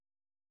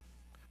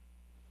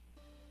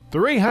The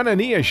Ray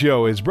Hanania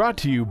Show is brought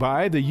to you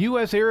by the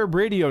U.S. Arab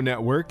Radio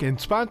Network and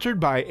sponsored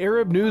by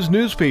Arab News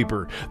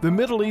Newspaper, the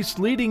Middle East's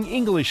leading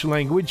English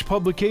language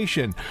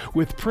publication,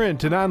 with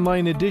print and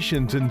online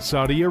editions in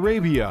Saudi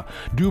Arabia,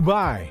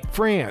 Dubai,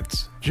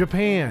 France,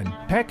 Japan,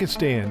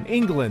 Pakistan,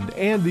 England,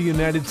 and the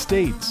United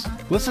States.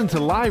 Listen to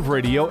live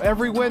radio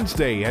every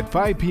Wednesday at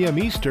 5 p.m.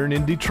 Eastern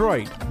in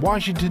Detroit,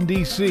 Washington,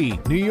 D.C.,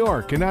 New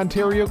York, and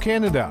Ontario,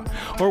 Canada.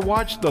 Or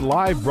watch the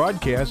live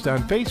broadcast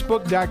on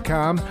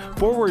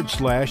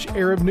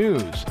Facebook.com/Arab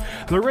News.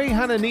 The Ray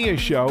Hanania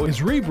Show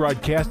is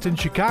rebroadcast in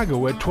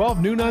Chicago at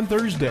 12 noon on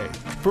Thursday.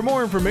 For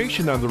more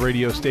information on the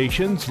radio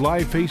stations,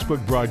 live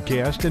Facebook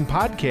broadcast, and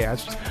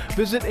podcasts,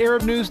 visit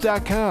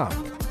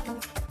ArabNews.com.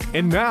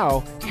 And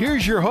now,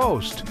 here's your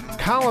host,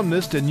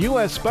 columnist and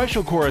U.S.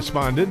 Special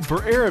Correspondent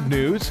for Arab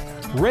News,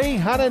 Ray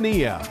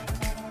Hanania.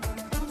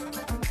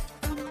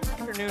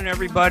 Good afternoon,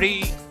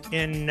 everybody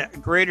in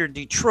Greater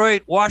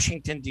Detroit,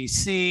 Washington,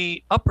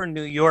 D.C., Upper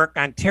New York,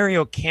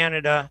 Ontario,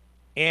 Canada,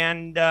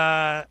 and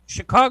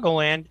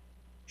Chicagoland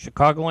and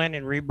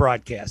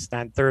rebroadcast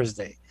on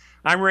Thursday.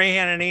 I'm Ray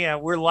Hanania.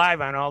 We're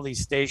live on all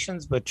these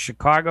stations, but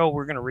Chicago,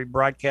 we're going to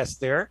rebroadcast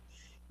there.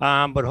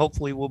 But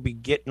hopefully we'll be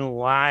getting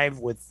live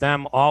with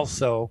them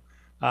also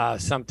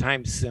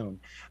sometime soon.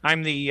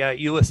 I'm the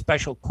U.S.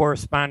 Special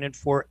Correspondent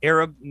for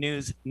Arab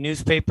News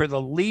Newspaper,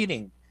 the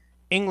leading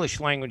English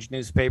language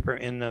newspaper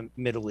in the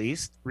Middle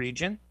East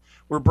region.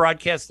 We're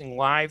broadcasting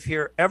live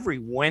here every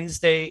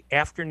Wednesday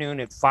afternoon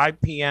at 5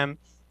 p.m.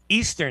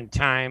 Eastern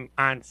Time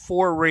on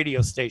 4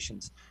 radio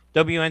stations: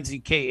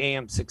 WNZK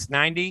AM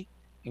 690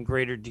 in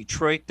Greater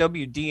Detroit,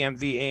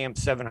 WDMV AM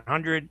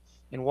 700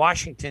 in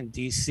Washington,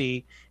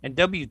 D.C., and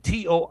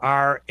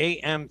WTOR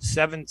AM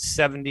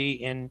 770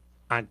 in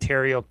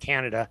Ontario,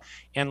 Canada.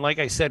 And like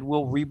I said,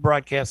 we'll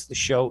rebroadcast the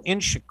show in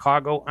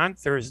Chicago on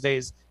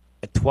Thursdays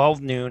at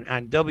 12 noon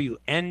on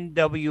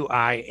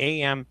WNWI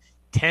AM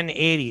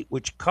 1080,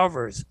 which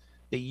covers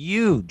the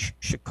huge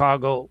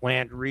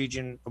Chicagoland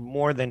region of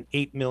more than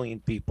 8 million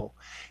people.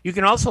 You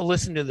can also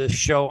listen to this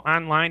show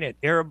online at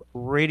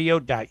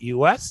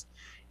arabradio.us.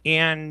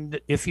 And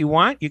if you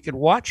want, you can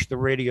watch the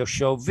radio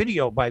show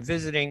video by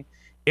visiting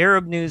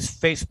Arab News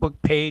Facebook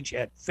page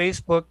at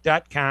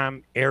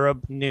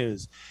facebook.com/Arab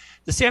News.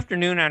 This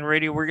afternoon on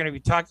radio, we're going to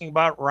be talking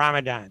about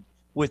Ramadan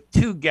with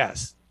 2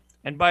 guests.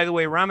 And by the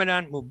way,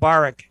 Ramadan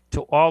Mubarak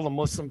to all the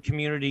Muslim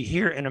community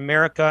here in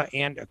America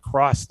and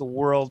across the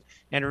world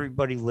and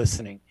everybody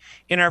listening.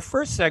 In our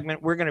first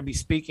segment, we're going to be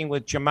speaking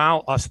with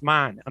Jamal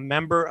Osman, a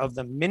member of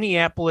the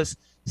Minneapolis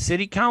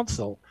City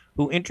Council,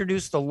 who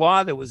introduced a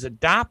law that was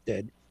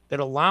adopted that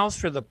allows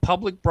for the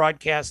public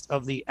broadcast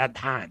of the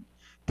Adhan,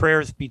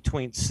 prayers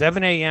between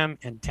 7 a.m.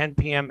 and 10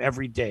 p.m.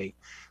 every day.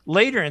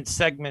 Later in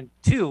segment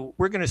 2,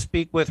 we're going to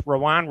speak with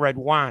Rawan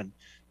Redwan,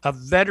 a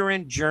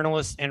veteran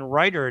journalist and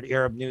writer at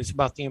Arab News,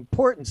 about the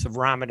importance of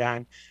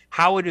Ramadan,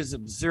 how it is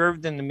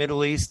observed in the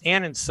Middle East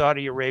and in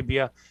Saudi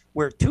Arabia,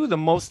 where 2 of the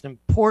most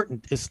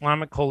important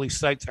Islamic holy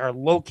sites are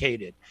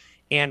located,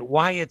 and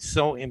why it's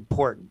so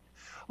important.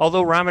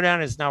 Although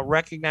Ramadan is now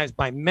recognized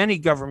by many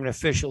government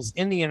officials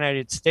in the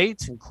United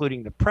States,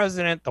 including the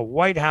president, the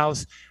White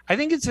House, I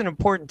think it's an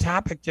important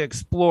topic to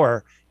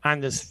explore on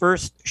this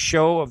first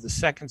show of the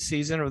second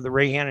season of the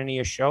Ray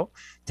Hanania Show,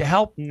 to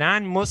help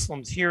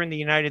non-Muslims here in the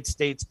United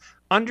States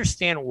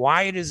understand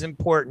why it is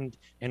important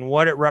and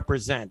what it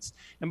represents.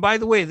 And by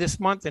the way, this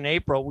month in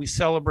April, we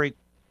celebrate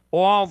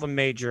all the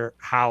major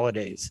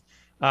holidays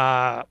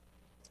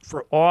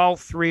for all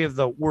 3 of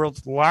the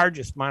world's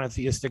largest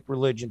monotheistic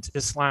religions,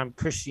 Islam,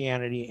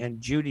 Christianity,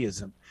 and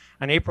Judaism.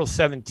 On April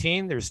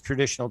 17, there's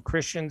traditional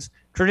Christians.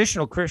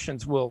 Traditional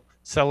Christians will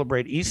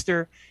celebrate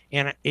Easter.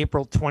 And on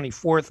April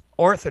 24th,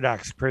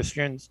 Orthodox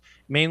Christians,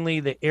 mainly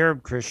the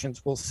Arab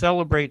Christians, will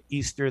celebrate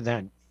Easter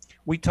then.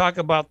 We talk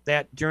about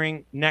that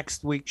during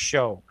next week's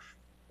show.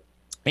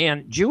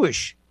 And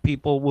Jewish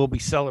people will be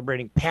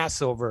celebrating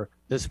Passover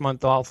this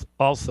month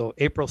also,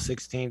 April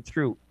 16th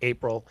through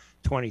April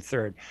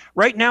 23rd.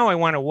 Right now, I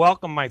want to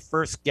welcome my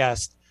first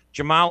guest,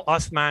 Jamal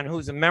Osman,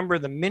 who's a member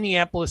of the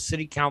Minneapolis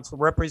City Council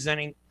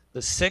representing the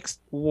 6th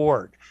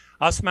Ward.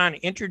 Osman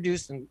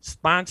introduced and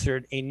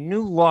sponsored a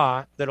new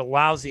law that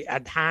allows the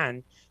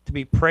Adhan to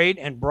be prayed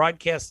and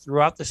broadcast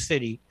throughout the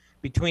city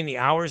between the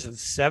hours of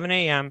 7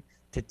 a.m.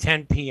 to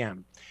 10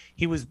 p.m.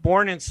 He was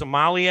born in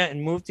Somalia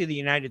and moved to the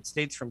United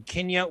States from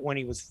Kenya when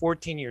he was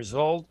 14 years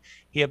old.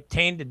 He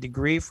obtained a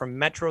degree from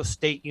Metro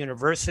State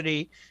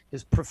University.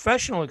 His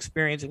professional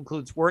experience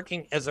includes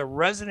working as a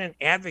resident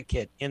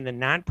advocate in the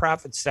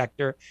nonprofit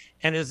sector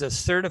and as a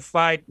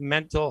certified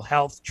mental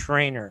health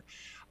trainer.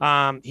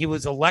 He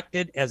was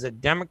elected as a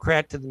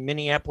Democrat to the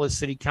Minneapolis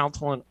City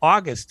Council in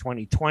August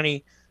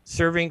 2020,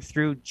 serving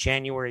through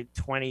January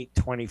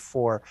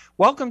 2024.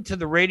 Welcome to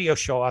the radio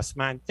show,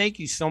 Osman. Thank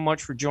you so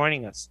much for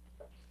joining us.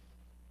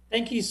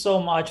 Thank you so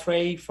much,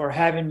 Ray, for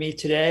having me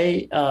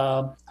today.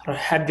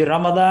 Happy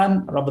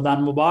Ramadan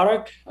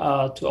Mubarak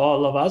to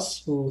all of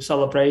us who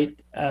celebrate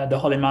the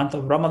holy month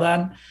of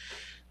Ramadan.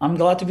 I'm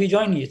glad to be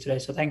joining you today,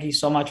 so thank you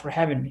so much for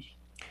having me.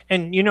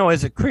 And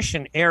as a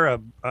Christian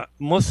Arab,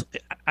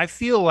 I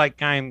feel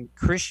like I'm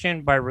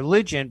Christian by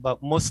religion,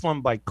 but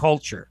Muslim by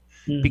culture,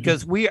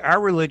 because our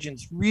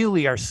religions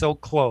really are so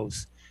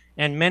close.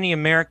 And many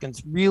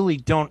Americans really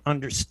don't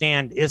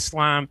understand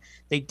Islam.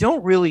 They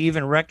don't really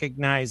even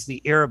recognize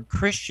the Arab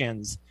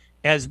Christians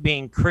as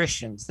being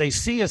Christians. They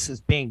see us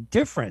as being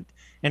different.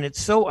 And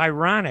it's so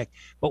ironic.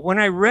 But when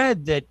I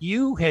read that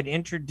you had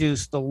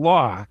introduced the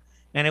law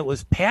and it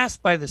was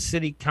passed by the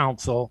city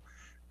council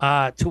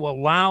to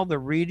allow the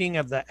reading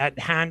of the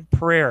Adhan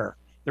prayer,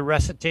 the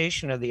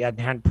recitation of the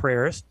Adhan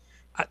prayers,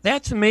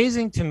 that's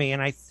amazing to me.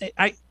 And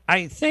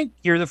I think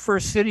you're the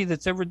first city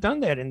that's ever done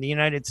that in the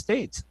United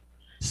States,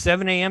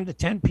 7 a.m. to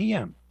 10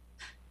 p.m.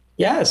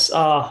 Yes,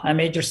 a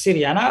major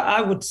city. And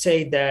I would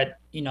say that,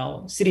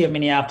 city of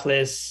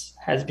Minneapolis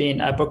has been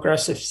a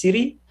progressive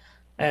city,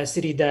 a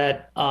city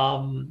that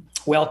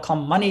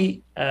welcomed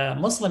many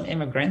Muslim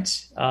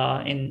immigrants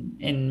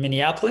in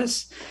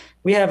Minneapolis.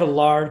 We have a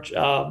large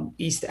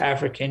East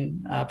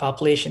African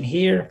population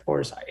here, of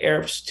course,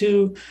 Arabs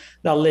too,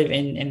 that live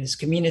in this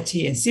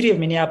community. In city of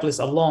Minneapolis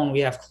alone, we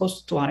have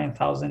close to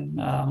 200,000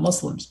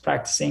 Muslims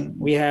practicing.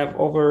 We have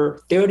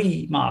over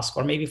 30 mosques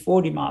or maybe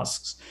 40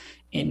 mosques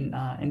in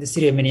the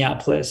city of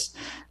Minneapolis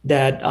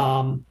that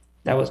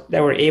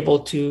were able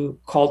to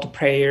call to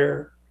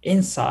prayer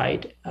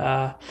inside.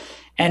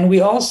 And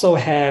we also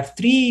have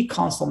 3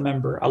 council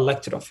member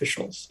elected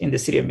officials in the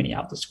city of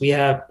Minneapolis. We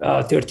have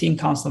 13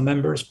 council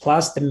members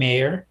plus the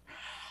mayor,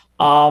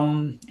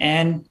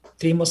 and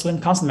 3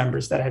 Muslim council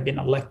members that have been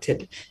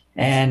elected.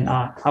 And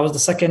I was the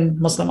second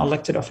Muslim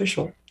elected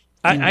official.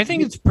 I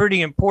think it's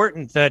pretty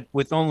important that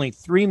with only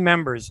 3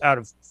 members out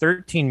of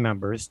 13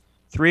 members,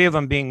 3 of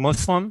them being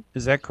Muslim,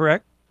 is that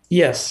correct?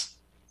 Yes.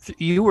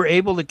 You were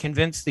able to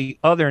convince the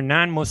other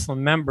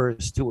non-Muslim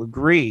members to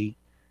agree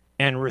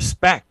and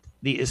respect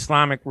the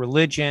Islamic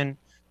religion,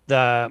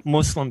 the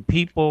Muslim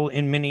people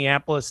in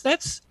Minneapolis.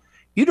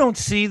 You don't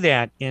see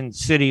that in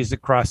cities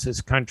across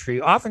this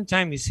country.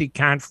 Oftentimes you see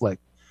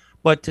conflict,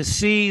 but to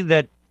see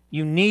that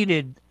you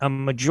needed a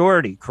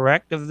majority,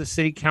 correct, of the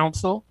city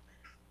council,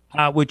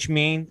 which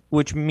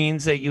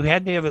means that you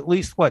had to have at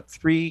least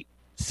 3,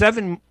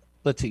 7.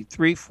 Let's see,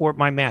 3, 4.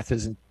 My math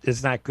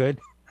is not good.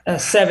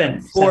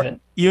 7. 4.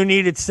 You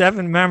needed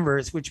 7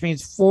 members, which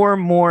means 4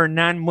 more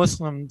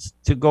non-Muslims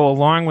to go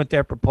along with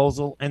that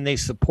proposal, and they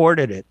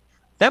supported it.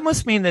 That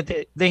must mean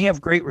that they have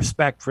great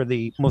respect for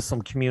the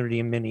Muslim community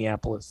in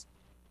Minneapolis.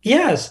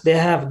 Yes, they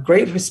have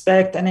great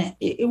respect, and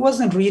it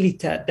wasn't really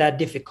that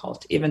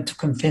difficult even to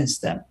convince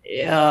them.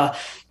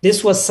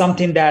 This was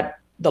something that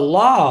the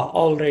law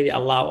already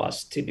allow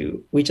us to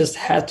do. We just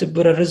had to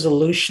put a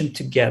resolution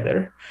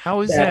together.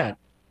 How is that?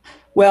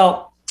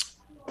 Well,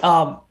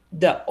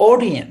 the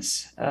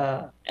audience,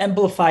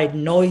 amplified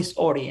noise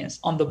audience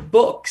on the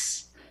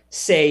books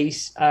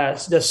says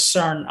the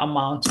certain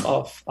amount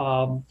of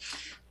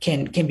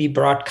can be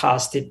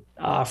broadcasted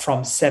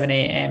from 7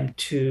 a.m.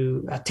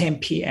 to 10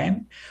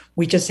 p.m.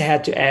 We just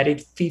had to add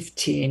it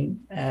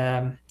 15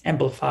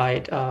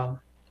 amplified.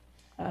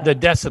 The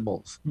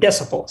decibels.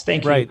 Decibels,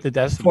 thank you. Right, the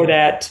decibels. For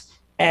that.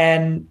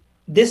 And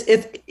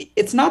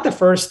it's not the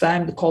first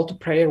time the call to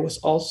prayer was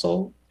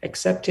also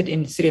accepted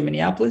in the city of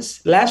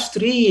Minneapolis. Last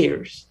 3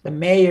 years, the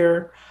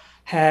mayor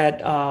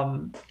had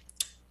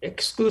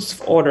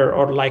exclusive order,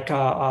 or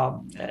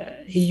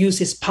he used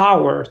his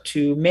power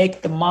to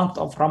make the month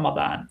of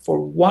Ramadan for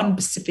one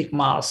specific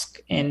mosque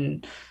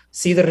in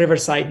Cedar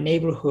Riverside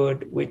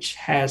neighborhood, which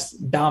has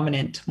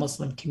dominant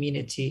Muslim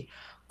community,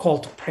 call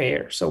to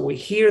prayer. So we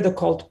hear the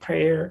call to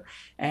prayer,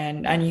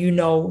 and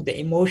the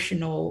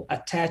emotional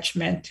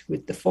attachment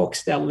with the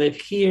folks that live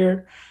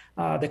here,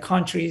 the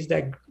countries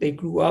that they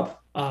grew up.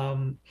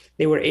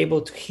 They were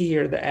able to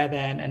hear the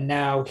Adhan, and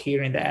now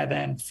hearing the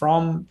Adhan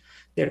from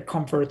their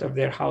comfort of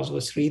their house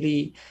was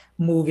really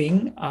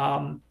moving.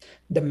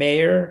 The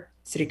mayor,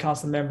 city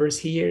council members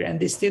here, and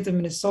the state of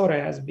Minnesota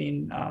has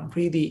been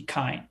really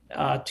kind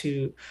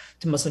to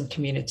Muslim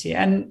community.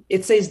 And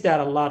it says that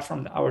a lot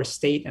from our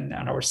state and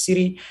our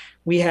city.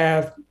 We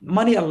have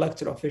many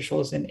elected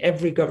officials in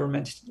every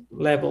government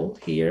level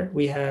here.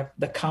 We have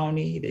the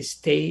county, the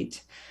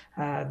state,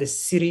 the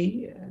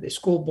city, the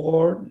school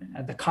board,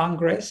 the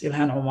Congress,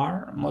 Ilhan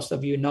Omar, most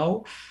of you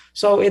know.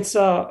 So it's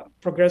a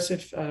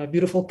progressive,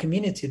 beautiful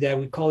community that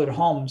we call it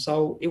home.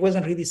 So it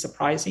wasn't really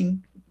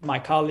surprising, my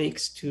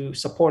colleagues, to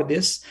support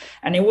this.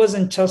 And it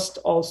wasn't just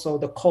also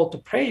the call to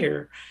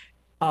prayer.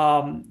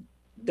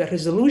 The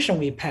resolution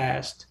we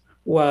passed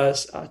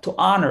was to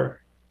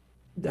honor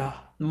the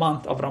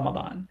month of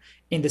Ramadan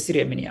in the city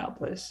of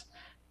Minneapolis,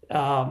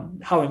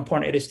 how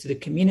important it is to the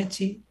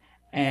community.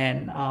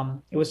 And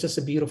it was just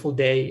a beautiful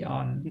day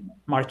on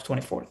March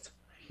 24th.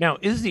 Now,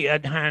 is the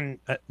Adhan,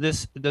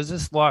 does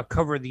this law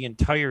cover the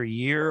entire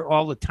year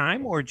all the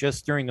time, or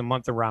just during the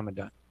month of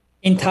Ramadan?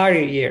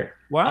 Entire year.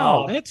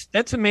 Wow,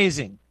 that's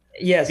amazing.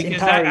 Yes,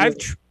 because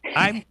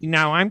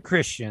I'm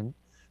Christian,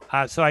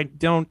 so I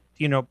don't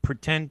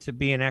pretend to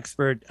be an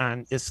expert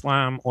on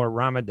Islam or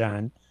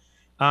Ramadan.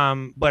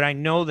 But I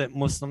know that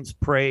Muslims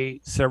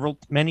pray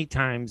many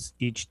times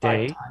each Five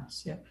day,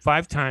 times, yeah.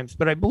 5 times.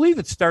 But I believe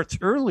it starts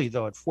early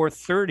though, at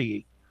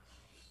 4:30.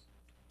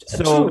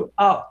 So True.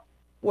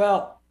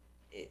 Well,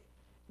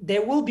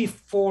 there will be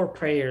four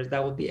prayers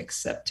that will be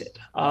accepted.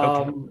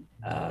 okay,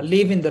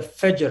 Leaving the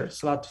Fajr,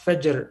 Salat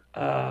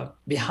Fajr,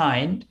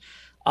 behind.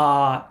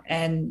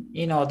 And,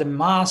 the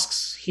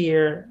mosques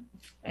here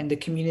and the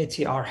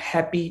community are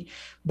happy.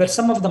 But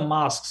some of the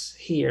mosques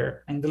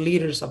here and the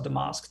leaders of the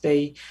mosque,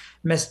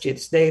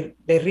 masjids,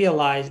 they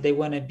realize they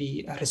want to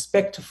be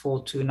respectful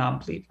to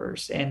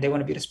non-believers and they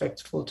want to be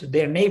respectful to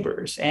their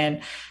neighbors.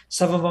 And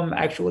some of them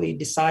actually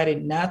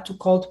decided not to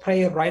call to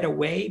prayer right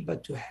away,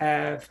 but to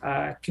have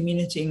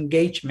community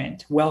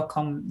engagement,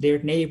 welcome their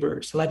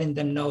neighbors, letting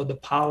them know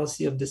the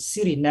policy of the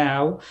city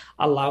now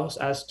allows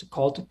us to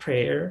call to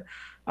prayer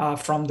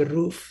from the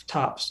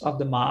rooftops of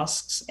the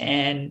mosques.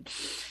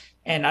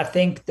 And I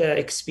think the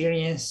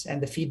experience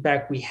and the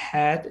feedback we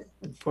had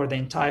for the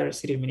entire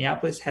city of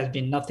Minneapolis has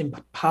been nothing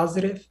but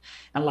positive.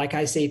 And like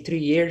I say, 3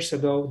 years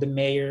ago, the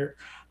mayor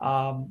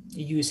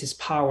used his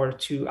power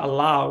to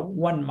allow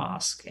one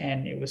mosque,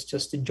 and it was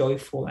just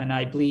joyful. And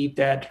I believe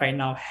that right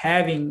now,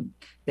 having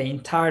the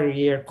entire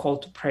year call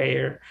to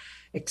prayer,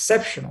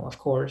 exceptional, of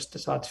course, the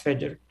Salat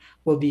Fajr,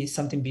 will be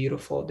something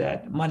beautiful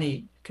that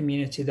many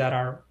community that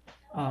are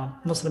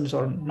Muslims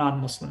or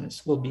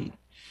non-Muslims will be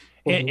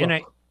and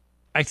welcome.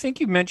 I think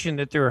you mentioned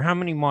that there are how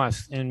many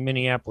mosques in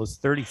Minneapolis?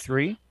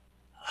 33?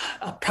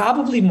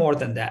 Probably more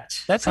than that.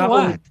 That's a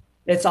Probably lot.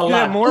 it's a You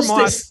have lot. more Just the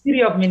mosques.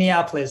 city of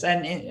Minneapolis,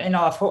 and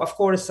of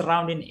course,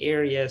 surrounding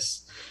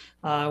areas.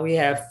 We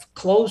have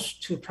close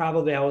to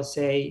probably, I would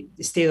say,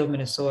 the state of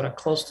Minnesota,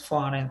 close to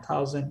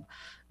 400,000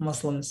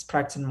 Muslims,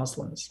 practicing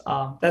Muslims.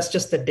 That's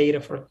just the data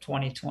for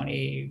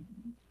 2020,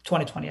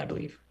 I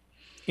believe.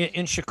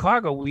 In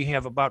Chicago, we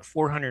have about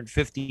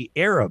 450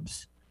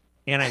 Arabs.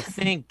 And I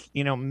think,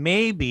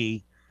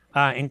 maybe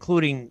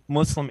including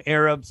Muslim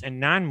Arabs and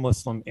non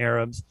Muslim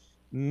Arabs,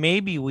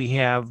 maybe we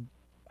have,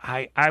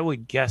 I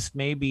would guess,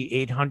 maybe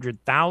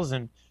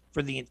 800,000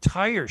 for the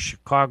entire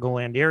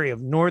Chicagoland area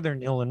of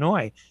Northern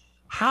Illinois.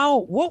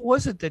 What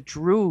was it that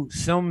drew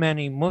so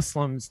many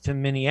Muslims to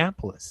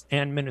Minneapolis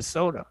and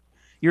Minnesota?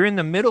 You're in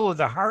the middle of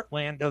the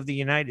heartland of the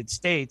United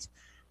States.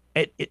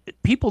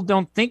 People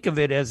don't think of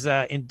it as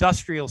an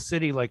industrial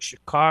city like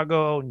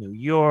Chicago, New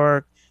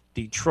York,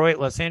 Detroit,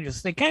 Los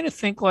Angeles. They kind of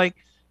think like,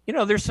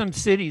 there's some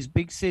cities,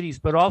 big cities,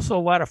 but also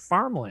a lot of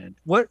farmland.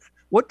 What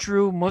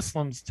drew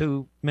Muslims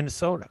to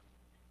Minnesota?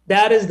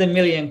 That is the $1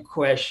 million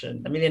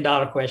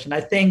question.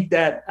 I think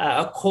that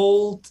a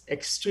cold,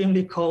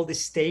 extremely cold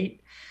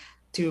state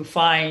to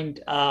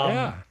find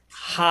Yeah.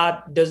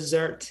 hot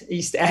desert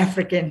East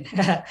African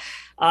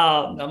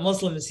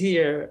Muslims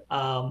here.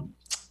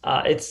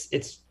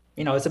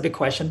 It's a big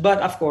question, but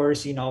of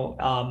course,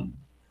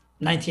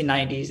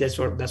 1990s.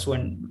 That's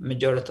when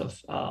majority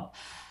of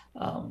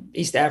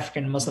East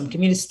African Muslim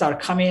communities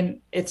start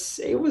coming.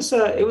 It was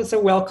a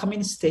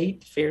welcoming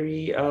state,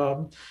 very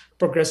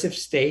progressive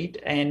state,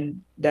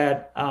 and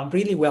that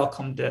really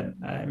welcomed the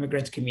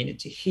immigrant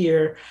community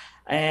here,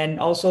 and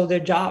also the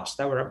jobs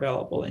that were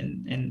available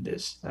in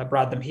this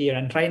brought them here.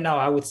 And right now,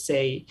 I would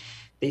say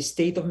the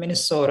state of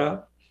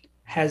Minnesota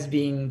has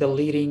been the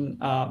leading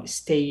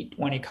state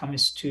when it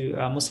comes to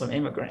Muslim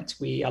immigrants.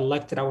 We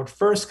elected our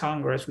first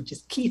Congress, which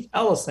is Keith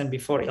Ellison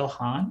before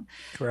Ilhan,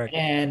 Correct.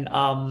 and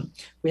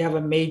we have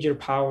a major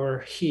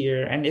power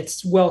here, and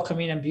it's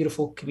welcoming and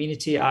beautiful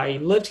community. I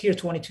lived here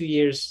 22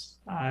 years.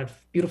 I have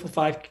beautiful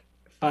five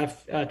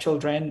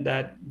children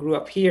that grew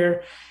up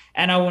here,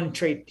 and I wouldn't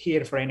trade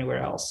here for anywhere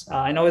else.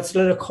 I know it's a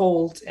little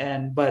cold,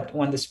 but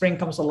when the spring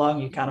comes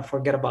along, you kind of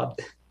forget about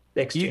the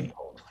You extreme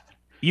cold.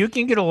 you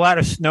can get a lot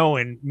of snow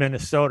in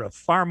Minnesota,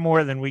 far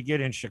more than we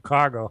get in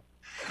Chicago.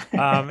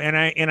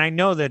 And I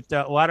know that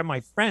a lot of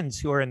my friends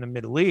who are in the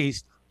Middle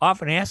East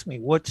often ask me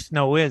what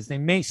snow is. They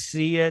may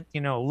see it,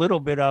 a little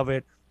bit of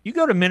it. You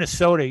go to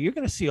Minnesota, you're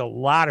going to see a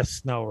lot of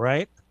snow,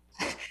 right?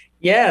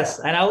 Yes,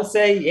 and I would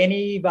say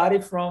anybody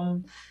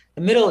from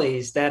the Middle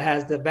East that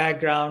has the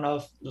background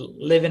of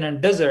living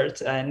in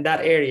desert in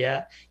that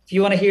area, if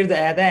you want to hear the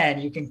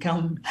Adhan, you can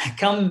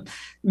come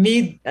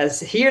meet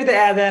us, hear the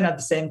Adhan at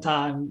the same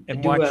time,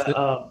 And do watch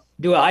a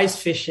do ice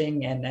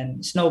fishing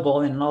and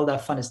snowballing and all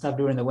that fun stuff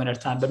during the winter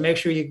time. But make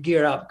sure you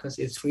gear up because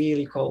it's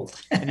really cold.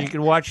 and you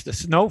can watch the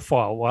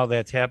snowfall while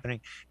that's happening.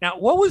 Now,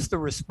 what was the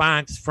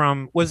response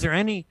from?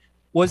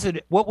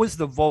 What was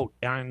the vote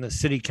on the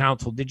city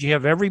council? Did you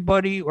have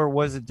everybody, or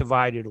was it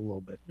divided a little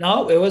bit?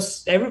 No, it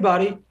was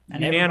everybody,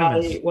 and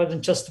Unanimous. everybody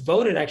wasn't just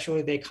voted.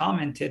 Actually, they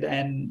commented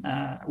and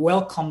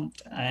welcomed,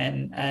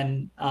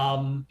 and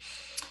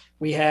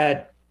we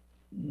had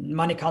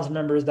many council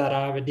members that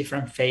have a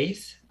different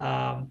faith.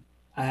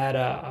 I had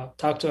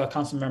talked to a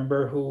council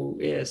member who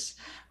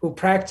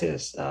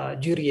practiced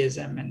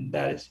Judaism, and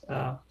that is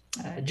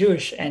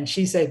Jewish, and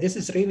she said this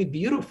is really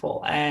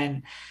beautiful,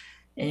 and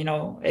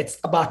it's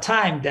about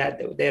time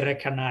that they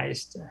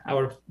recognized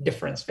our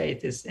different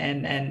faiths.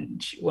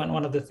 And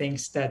one of the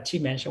things that she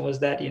mentioned was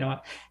that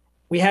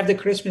we have the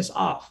Christmas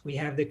off, we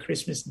have the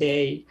Christmas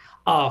day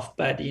off,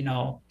 but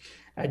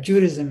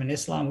Judaism and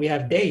Islam, we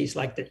have days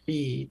like the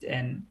Eid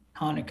and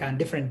Hanukkah and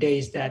different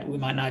days that we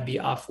might not be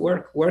off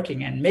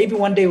working, and maybe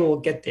one day we'll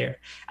get there.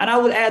 And I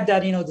would add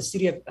that the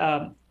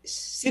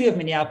city of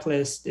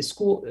Minneapolis, the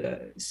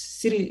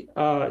city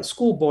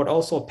school board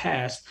also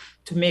passed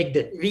to make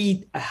the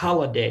Eid a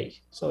holiday,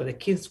 so the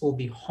kids will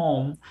be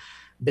home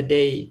the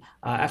day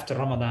after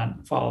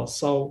Ramadan falls.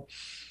 So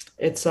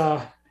it's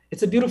a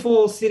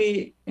beautiful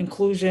city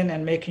inclusion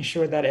and making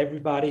sure that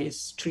everybody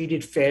is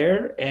treated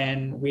fair,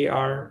 and we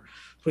are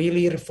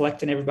really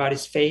reflecting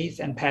everybody's faith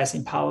and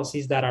passing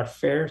policies that are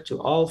fair to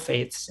all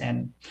faiths.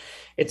 And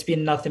it's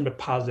been nothing but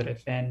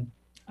positive. And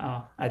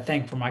I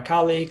thank for my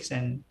colleagues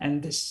and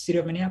the city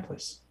of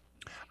Minneapolis.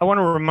 I want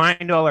to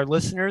remind all our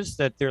listeners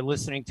that they're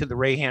listening to the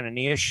Ray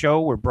Hanania Show.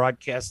 We're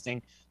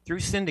broadcasting through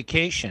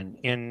syndication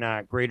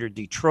in Greater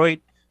Detroit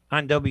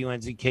on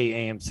WNZK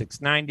AM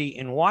 690,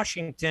 in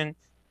Washington,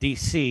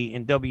 D.C.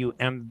 in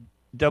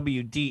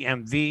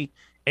WDMV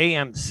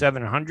AM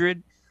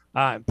 700,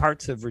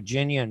 parts of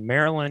Virginia and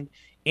Maryland,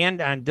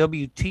 and on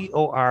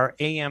WTOR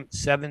AM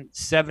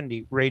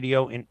 770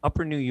 radio in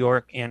Upper New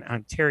York and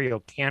Ontario,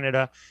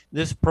 Canada.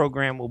 This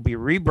program will be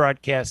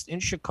rebroadcast in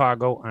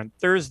Chicago on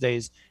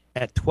Thursdays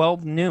at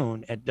 12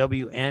 noon at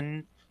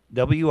WNWI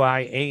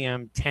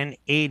AM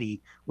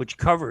 1080, which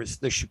covers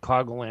the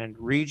Chicagoland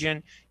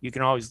region. You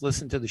can always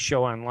listen to the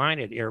show online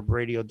at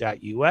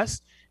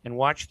arabradio.us and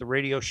watch the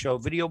radio show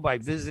video by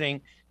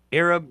visiting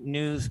Arab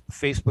News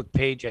Facebook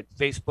page at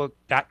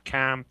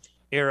facebook.com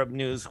Arab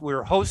News.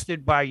 We're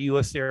hosted by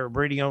U.S. Arab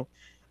Radio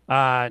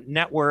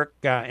Network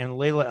and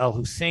Layla El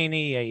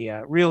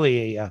Husseini,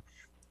 really a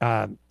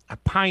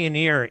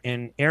pioneer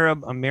in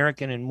Arab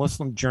American and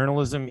Muslim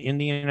journalism in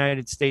the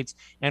United States.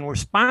 And we're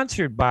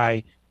sponsored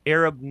by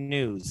Arab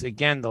News,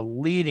 again, the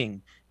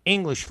leading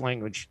English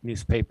language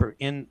newspaper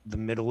in the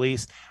Middle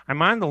East.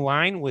 I'm on the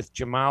line with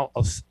Jamal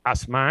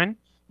Osman,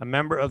 a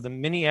member of the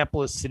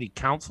Minneapolis City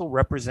Council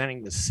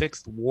representing the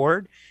 6th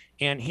Ward.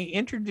 And he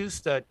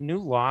introduced a new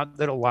law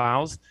that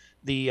allows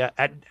the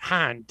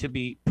Adhan to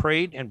be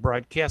prayed and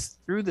broadcast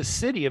through the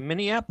city of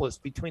Minneapolis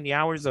between the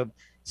hours of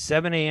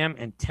 7 a.m.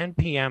 and 10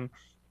 p.m.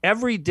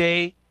 every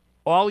day,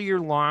 all year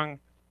long.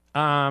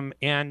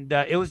 And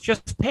it was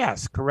just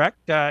passed,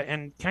 correct?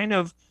 And kind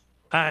of,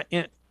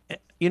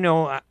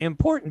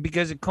 important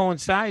because it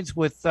coincides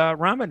with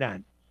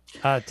Ramadan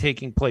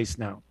taking place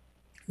now.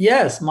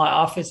 Yes, my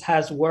office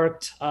has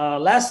worked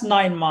last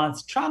 9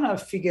 months trying to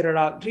figure it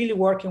out, really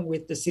working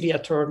with the city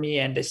attorney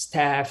and the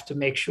staff to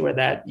make sure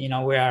that, we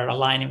are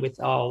aligning with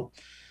all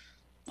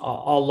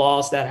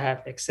laws that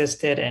have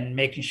existed and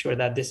making sure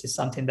that this is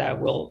something that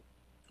will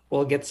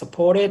get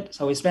supported.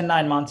 So we spent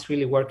 9 months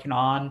really working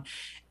on,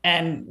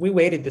 and we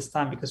waited this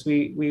time because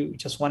we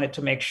just wanted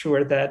to make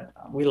sure that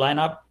we line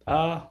up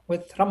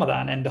with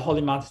Ramadan and the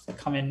holy months that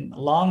coming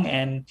along.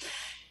 And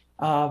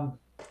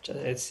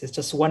it's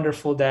just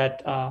wonderful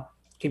that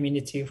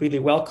community really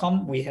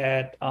welcome. We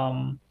had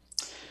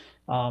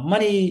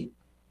many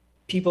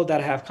people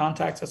that have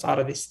contacted us out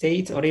of the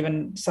state or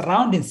even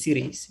surrounding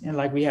cities. And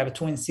like we have a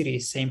twin city,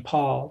 St.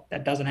 Paul,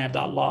 that doesn't have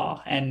that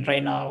law. And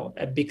right now,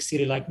 a big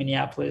city like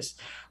Minneapolis,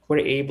 we're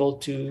able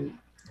to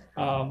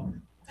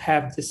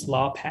have this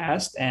law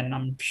passed. And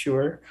I'm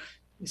sure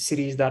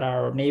cities that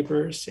are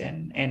neighbors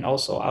and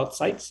also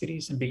outside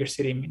cities and bigger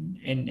city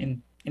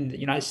in the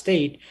United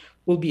States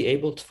will be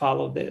able to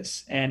follow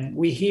this. And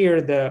we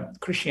hear the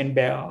Christian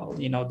bell,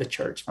 the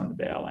church from the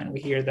bell, and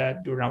we hear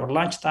that during our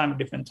lunchtime,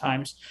 different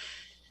times,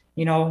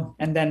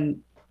 and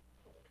then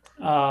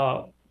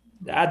the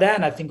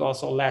Adhan, I think,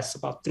 also lasts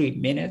about 3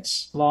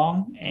 minutes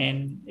long.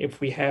 And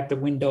if we have the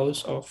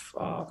windows of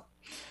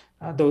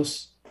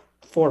those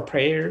 4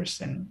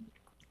 prayers and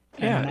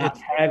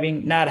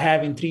not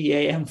having 3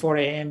 a.m., 4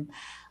 a.m.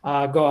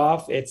 Go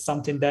off, it's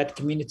something that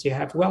community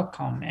have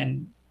welcome.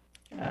 And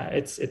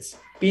it's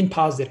been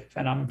positive,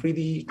 and I'm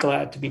really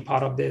glad to be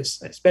part of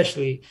this,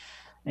 especially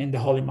in the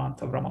holy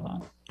month of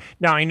Ramadan.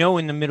 Now, I know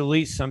in the Middle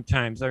East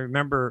sometimes, I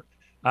remember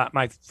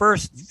my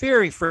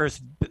very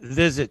first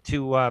visit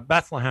to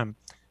Bethlehem,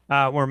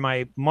 where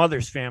my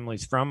mother's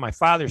family's from. My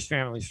father's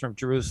family's from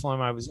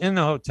Jerusalem. I was in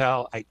the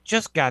hotel. I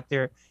just got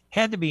there.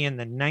 Had to be in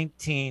the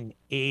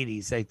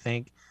 1980s, I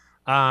think.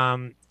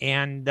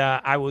 And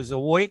I was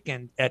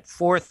awakened at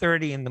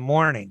 4:30 in the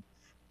morning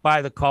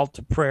by the call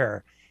to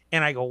prayer.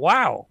 And I go,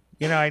 wow,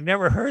 I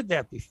never heard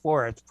that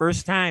before. It's the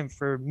first time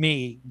for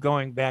me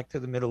going back to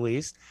the Middle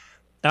East.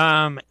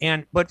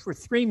 But for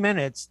 3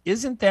 minutes,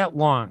 isn't that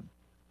long?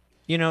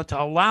 To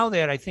allow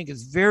that, I think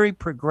is very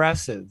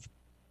progressive,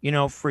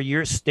 for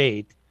your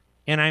state.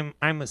 And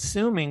I'm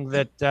assuming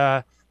that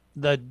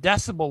the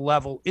decibel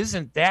level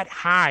isn't that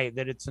high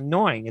that it's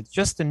annoying. It's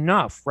just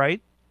enough,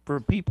 right, for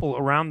people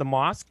around the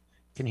mosque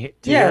can hear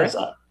it.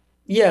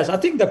 Yes, I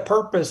think the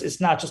purpose is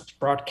not just to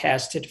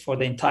broadcast it for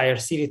the entire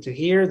city to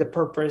hear. The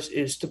purpose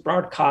is to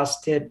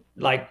broadcast it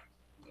like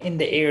in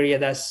the area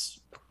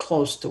that's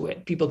close to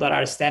it. People that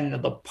are standing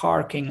in the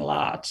parking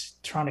lot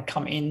trying to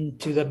come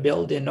into the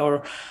building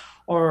or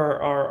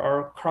or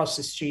across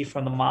the street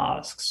from the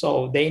mosque,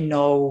 so they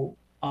know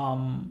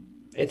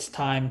it's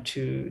time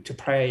to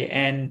pray.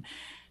 And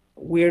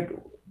we're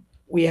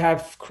we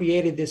have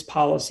created these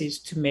policies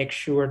to make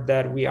sure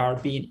that we are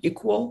being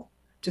equal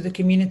to the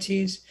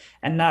communities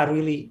and not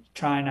really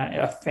trying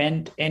to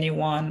offend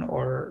anyone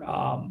or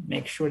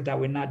make sure that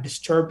we're not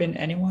disturbing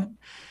anyone.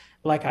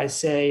 Like I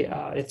say,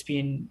 it's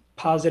been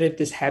positive.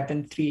 This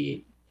happened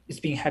three. It's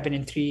been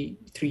happening three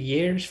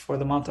years for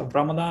the month of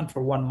Ramadan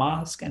for one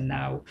mosque, and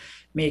now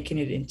making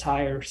it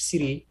entire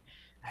city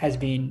has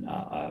been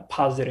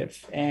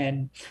positive.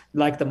 And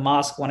like the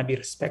mosque want to be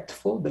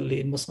respectful,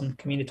 the Muslim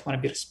community want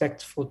to be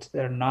respectful to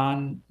their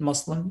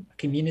non-Muslim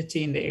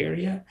community in the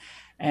area,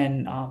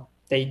 and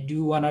they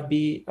do want to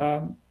be,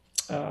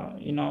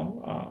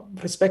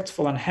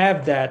 respectful and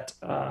have that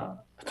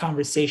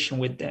conversation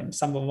with them.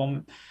 Some of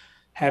them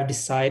have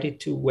decided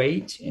to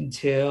wait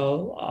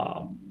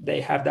until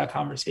they have that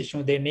conversation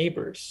with their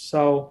neighbors.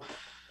 So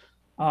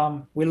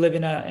we live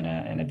in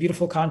a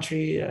beautiful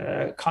country,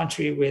 a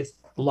country with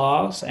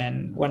laws,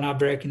 and we're not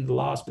breaking the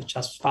laws, but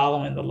just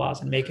following the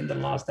laws and making the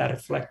laws that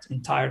reflect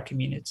entire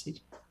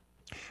community.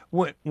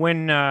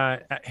 When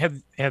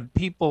have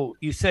people?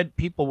 You said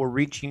people were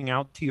reaching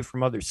out to you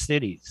from other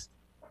cities,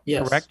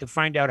 Yes. correct, to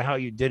find out how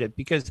you did it,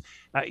 because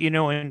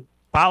in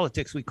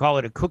politics we call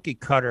it a cookie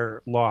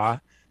cutter law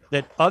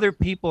that other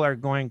people are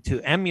going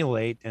to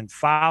emulate and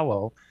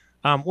follow.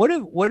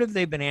 What have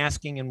they been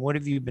asking, and what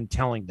have you been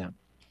telling them?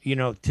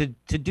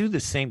 To do the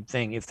same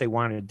thing if they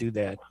want to do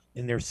that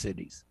in their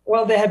cities.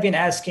 Well, they have been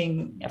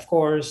asking, of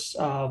course,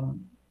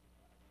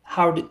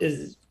 how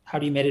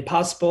do you make it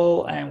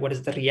possible, and what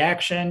is the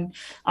reaction?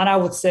 And I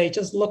would say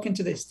just look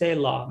into the state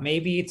law.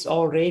 Maybe it's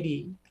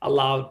already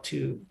allowed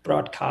to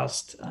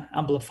broadcast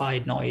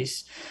amplified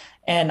noise.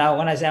 And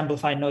when I say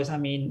amplified noise, I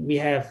mean we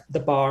have the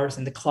bars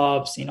and the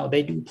clubs.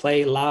 They do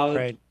play loud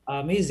Right.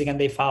 music, and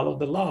they follow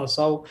the law.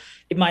 So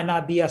it might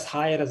not be as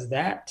high as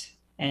that,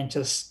 and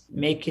just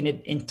making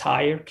it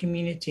entire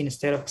community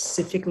instead of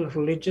specifically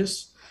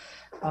religious.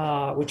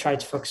 We try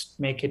to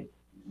make it,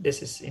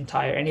 this is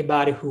entire.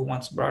 Anybody who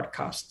wants to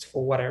broadcast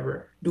for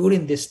whatever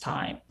during this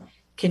time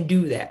can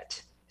do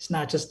that. It's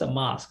not just the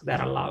mosque that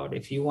allowed.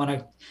 If you want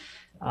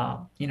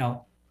to,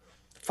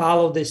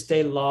 follow the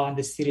state law and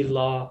the city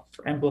law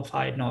for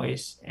amplified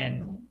noise,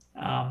 and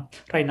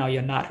right now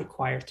you're not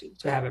required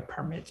to have a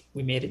permit.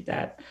 We made it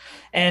that,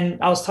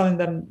 and I was telling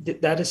them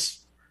that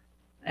is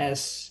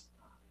as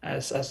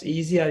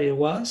easy as it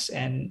was,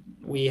 and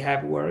we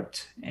have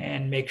worked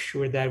and make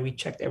sure that we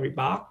checked every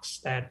box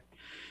that,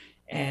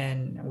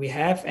 and we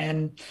have,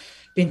 and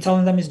been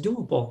telling them it's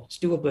doable. It's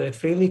doable.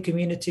 If really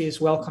community is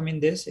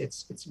welcoming this,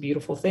 it's a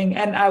beautiful thing.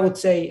 And I would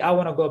say, I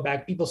want to go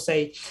back. People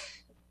say,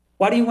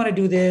 why do you want to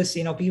do this?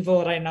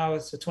 People right now,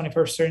 it's the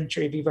 21st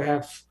century. People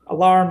have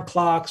alarm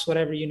clocks,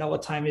 whatever,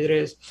 what time it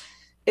is.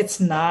 It's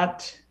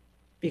not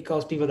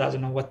because people doesn't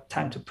know what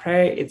time to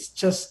pray. It's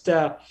just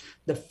the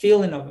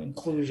feeling of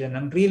inclusion.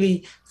 And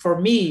really,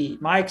 for me,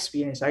 my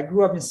experience, I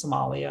grew up in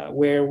Somalia,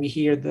 where we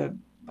hear the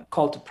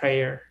call to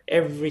prayer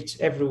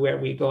everywhere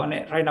we go.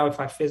 And right now, if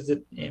I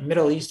visit in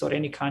Middle East or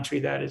any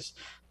country that is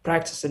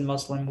practicing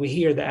Muslim, we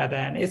hear the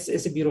Adhan.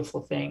 It's a beautiful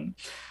thing.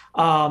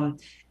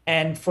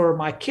 And for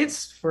my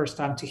kids' first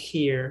time to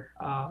hear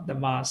the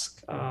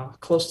mosque,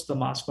 close to the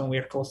mosque, when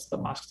we're close to the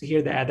mosque, to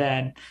hear the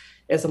Adhan,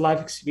 it's a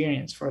life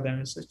experience for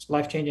them. It's a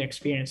life-changing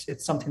experience.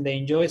 It's something they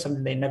enjoy,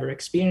 something they never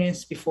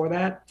experienced before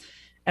that.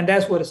 And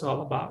that's what it's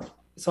all about.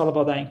 It's all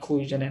about that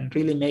inclusion and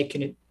really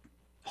making it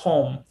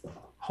home.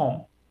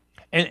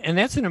 And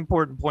that's an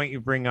important point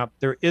you bring up.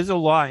 There is a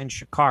law in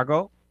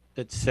Chicago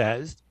that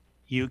says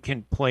you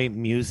can play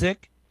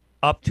music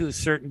up to a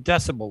certain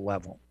decibel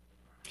level.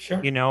 Sure.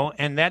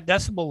 And that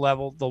decibel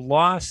level, the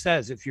law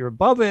says if you're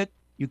above it,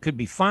 you could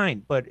be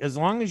fined. But as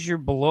long as you're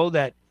below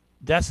that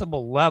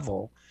decibel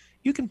level,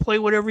 you can play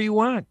whatever you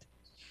want.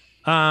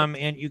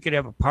 And you could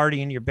have a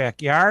party in your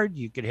backyard.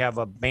 You could have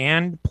a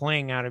band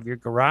playing out of your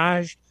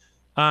garage.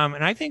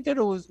 And I think that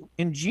it was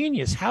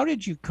ingenious. How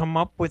did you come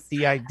up with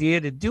the idea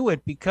to do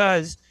it?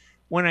 Because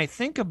when I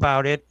think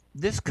about it,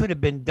 this could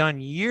have been done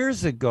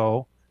years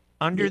ago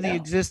under the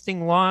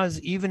existing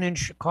laws, even in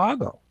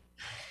Chicago.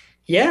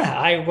 Yeah,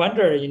 I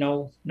wonder,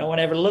 no one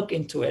ever looked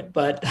into it.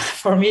 But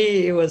for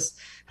me, it was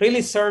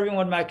really serving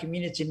what my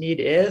community need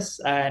is.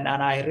 And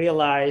I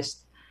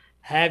realized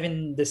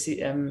having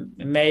the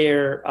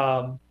mayor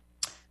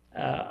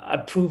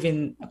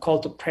approving a call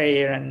to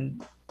prayer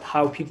and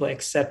how people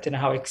accept it and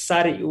how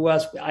excited it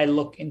was, I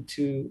look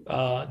into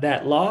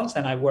that laws,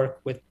 and I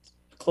work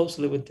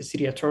closely with the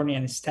city attorney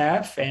and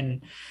staff.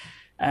 And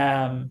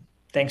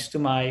thanks to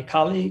my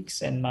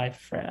colleagues and my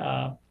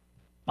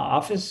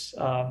office,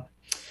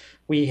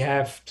 we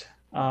have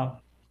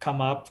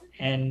come up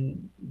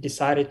and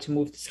decided to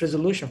move this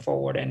resolution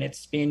forward, and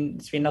it's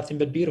been nothing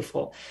but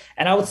beautiful.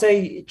 And I would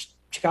say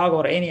Chicago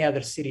or any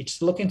other city,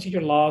 just look into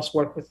your laws,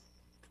 work with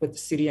the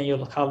city and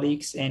your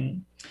colleagues,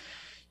 and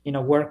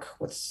work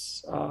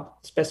what's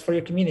best for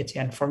your community.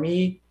 And for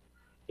me,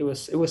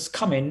 it was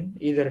coming,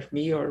 either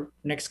me or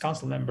next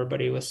council member,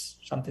 but it was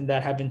something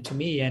that happened to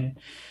me, and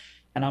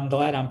I'm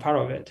glad I'm part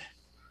of it.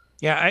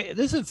 Yeah,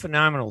 this is a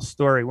phenomenal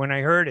story. When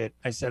I heard it,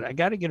 I said, I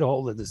got to get a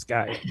hold of this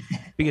guy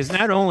because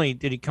not only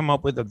did he come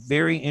up with a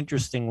very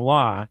interesting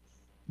law,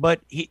 but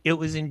it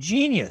was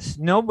ingenious.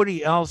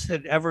 Nobody else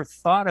had ever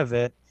thought of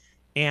it.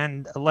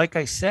 And like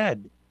I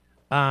said,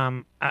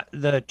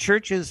 the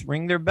churches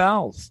ring their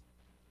bells.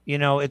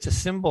 It's a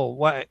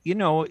symbol.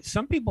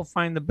 Some people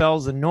find the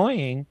bells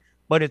annoying,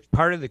 but it's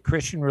part of the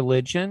Christian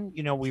religion.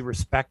 We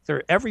respect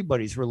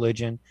everybody's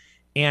religion.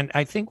 And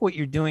I think what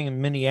you're doing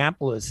in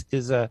Minneapolis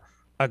is a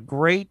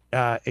great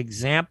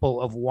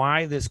example of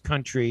why this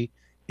country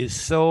is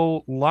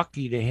so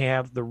lucky to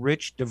have the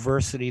rich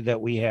diversity that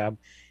we have.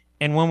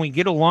 And when we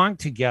get along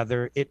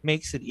together, it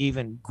makes it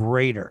even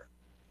greater.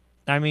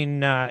 I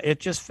mean,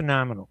 it's just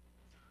phenomenal.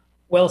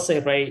 Well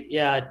said, right?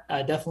 Yeah,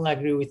 I definitely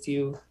agree with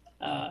you.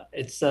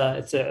 It's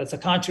a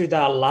country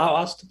that allow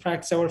us to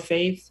practice our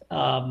faith.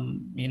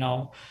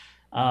 People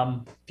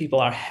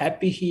are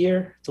happy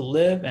here to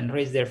live and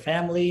raise their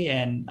family,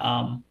 and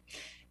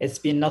it's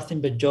been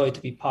nothing but joy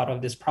to be part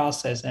of this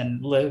process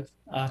and live,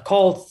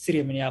 called City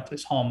of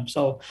Minneapolis home.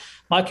 So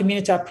my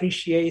community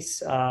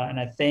appreciates, and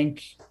I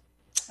think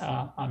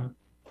I'm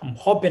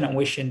hoping and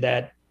wishing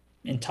that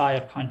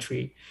entire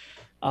country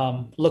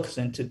looks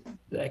into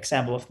the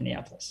example of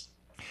Minneapolis.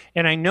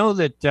 And I know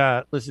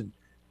that, listen,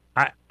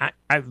 I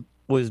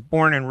was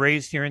born and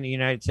raised here in the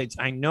United States.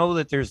 I know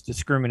that there's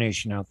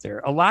discrimination out there.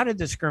 A lot of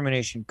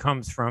discrimination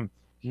comes from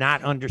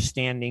not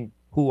understanding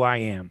who I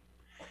am.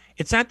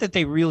 It's not that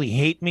they really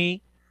hate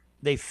me.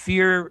 They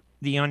fear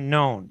the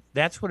unknown.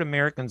 That's what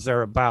Americans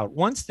are about.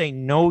 Once they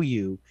know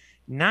you,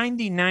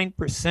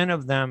 99%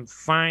 of them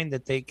find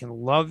that they can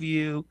love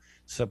you,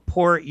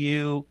 support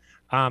you.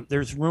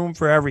 There's room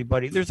for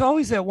everybody. There's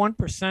always that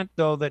 1%,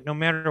 though, that no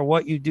matter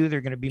what you do,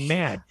 they're going to be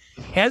mad.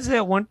 Has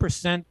that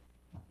 1%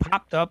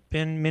 popped up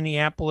in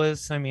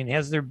Minneapolis? I mean,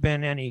 has there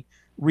been any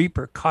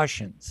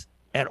repercussions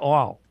at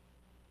all?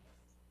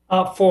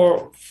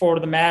 For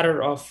the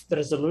matter of the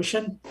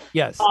resolution,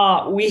 Yes.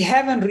 we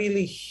haven't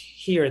really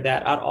hear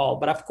that at all.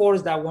 But of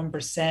course, that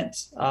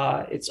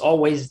 1%, it's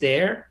always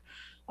there.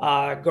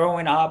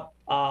 Growing up,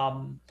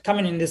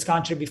 coming in this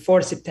country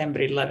before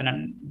September 11,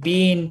 and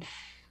being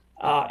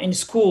in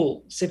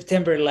school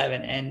September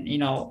 11,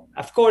 and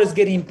of course,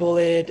 getting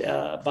bullied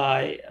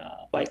by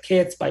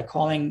kids by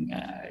calling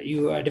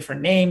you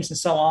different names and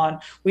so on.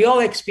 We all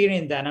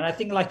experience that, and I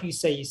think, like you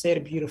say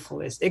it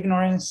beautiful. It's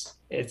ignorance,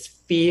 it's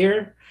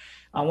fear.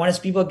 Once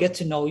people get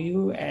to know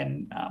you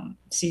and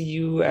see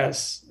you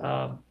as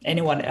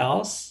anyone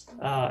else,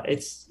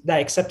 it's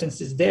that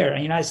acceptance is there. And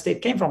the United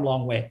States came from a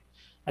long way.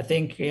 I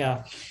think,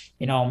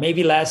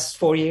 maybe last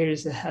 4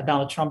 years,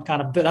 Donald Trump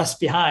kind of bit us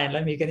behind.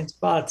 Let me get into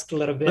politics a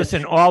little bit.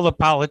 Listen, all the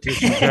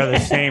politicians are the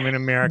same in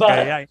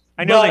America.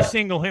 I know they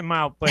single him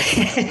out, but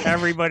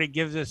everybody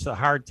gives us a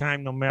hard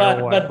time no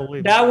matter what.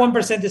 But that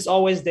 1% is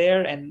always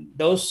there, and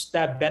those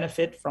that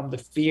benefit from the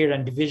fear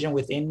and division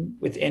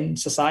within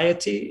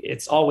society,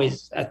 it's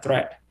always a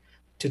threat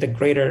to the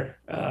greater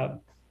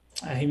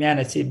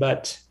humanity.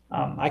 But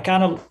I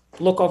kind of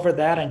look over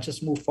that and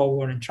just move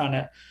forward and trying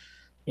to,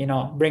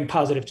 bring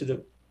positive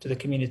to the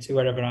community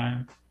wherever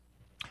I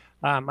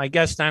am. My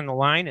guest on the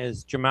line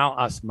is Jamal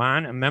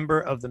Osman, a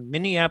member of the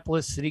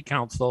Minneapolis City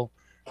Council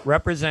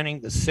representing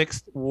the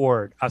 6th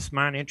Ward.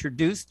 Osman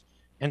introduced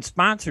and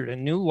sponsored a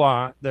new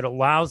law that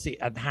allows the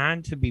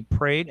Adhan to be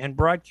prayed and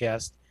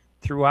broadcast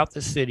throughout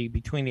the city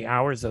between the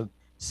hours of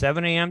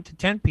 7 a.m. to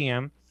 10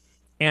 p.m.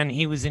 And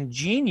he was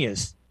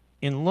ingenious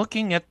in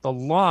looking at the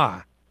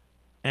law.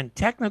 And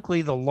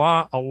technically, the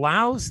law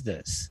allows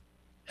this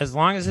as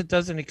long as it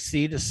doesn't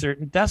exceed a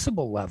certain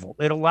decibel level.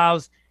 It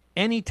allows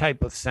any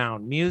type of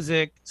sound,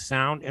 music,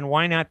 sound, and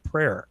why not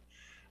prayer?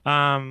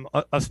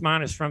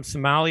 Osman is from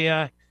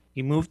Somalia.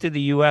 He moved to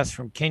the U.S.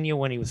 from Kenya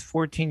when he was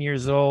 14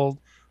 years old.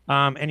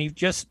 And he's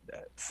just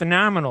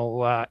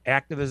phenomenal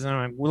activism.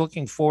 I'm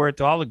looking forward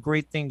to all the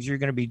great things you're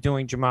going to be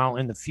doing, Jamal,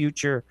 in the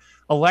future.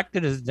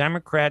 Elected as a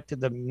Democrat to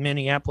the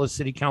Minneapolis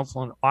City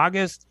Council in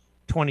August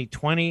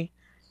 2020,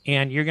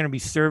 and you're going to be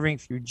serving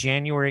through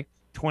January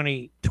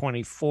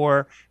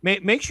 2024.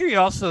 Make sure you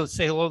also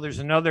say hello. There's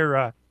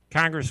another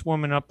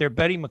Congresswoman up there,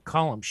 Betty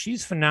McCollum.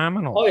 She's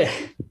phenomenal. Oh, yeah.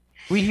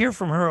 We hear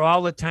from her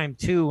all the time,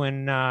 too.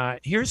 And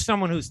here's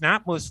someone who's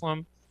not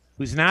Muslim,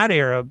 who's not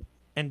Arab,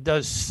 and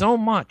does so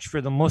much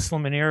for the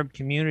Muslim and Arab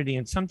community.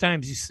 And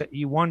sometimes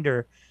you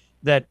wonder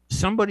that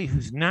somebody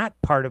who's not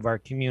part of our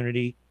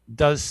community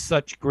does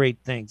such great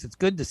things. It's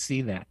good to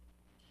see that.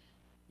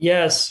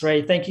 Yes,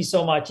 right. Thank you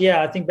so much.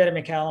 Yeah, I think Betty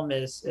McCallum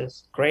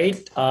is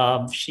great.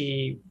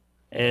 She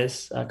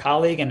is a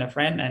colleague and a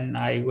friend, and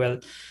I will,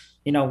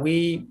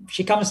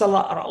 she comes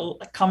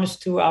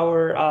to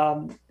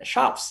our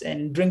shops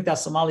and drink that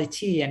Somali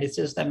tea, and it's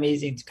just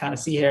amazing to kind of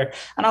see her.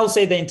 And I will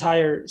say the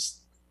entire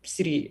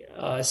state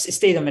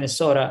of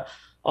Minnesota,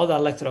 all the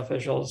elected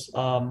officials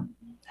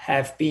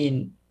have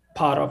been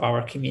part of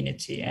our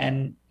community.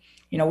 And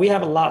we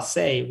have a lot to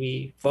say.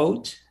 We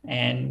vote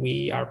and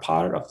we are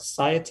part of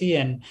society,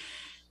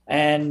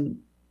 and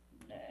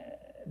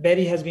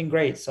Betty has been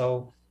great.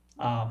 So,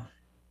 all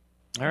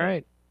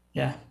right.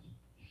 Yeah.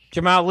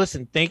 Jamal,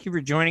 listen, thank you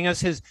for joining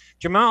us.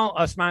 Jamal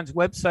Osman's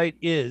website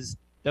is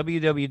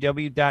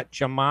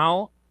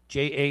www.jamal,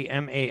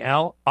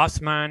 Jamal,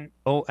 Osman,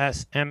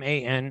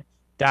 OSMAN.org,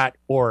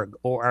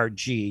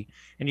 O-R-G.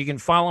 And you can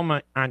follow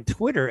him on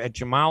Twitter at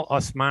Jamal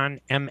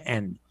Osman,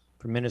 MN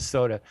from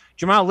Minnesota.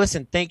 Jamal,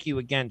 listen, thank you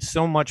again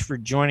so much for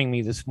joining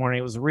me this morning.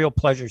 It was a real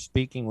pleasure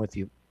speaking with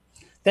you.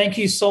 Thank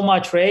you so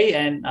much, Ray,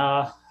 and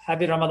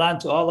happy Ramadan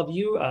to all of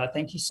you.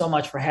 Thank you so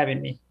much for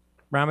having me.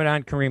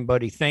 Ramadan Kareem,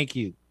 buddy. Thank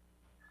you.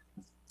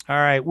 All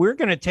right, we're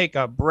going to take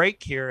a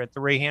break here at the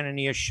Ray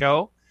Hanania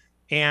Show,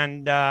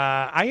 and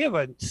I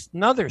have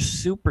another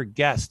super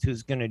guest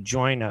who's going to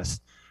join us.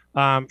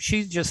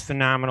 She's just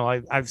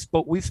phenomenal.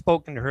 We've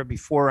spoken to her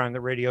before on the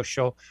radio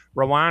show.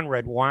 Rawan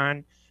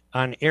Redwan,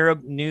 an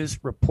Arab news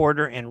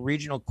reporter and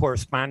regional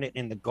correspondent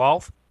in the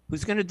Gulf,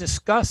 who's going to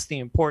discuss the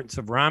importance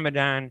of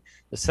Ramadan,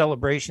 the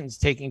celebrations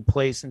taking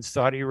place in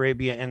Saudi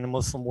Arabia and the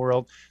Muslim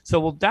world. So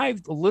we'll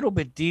dive a little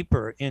bit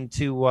deeper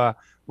into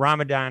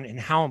Ramadan and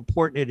how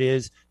important it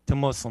is to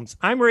Muslims.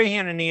 I'm Ray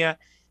Hanania,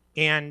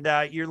 and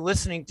you're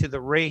listening to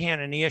the Ray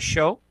Hanania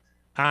Show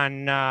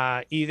on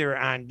either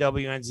on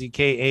WNZK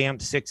AM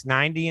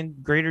 690 in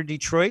Greater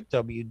Detroit,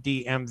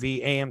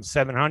 WDMV AM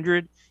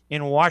 700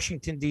 in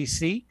Washington,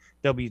 D.C.,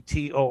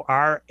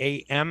 WTOR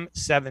AM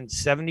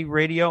 770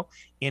 radio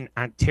in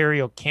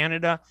Ontario,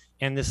 Canada,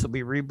 and this will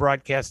be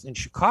rebroadcast in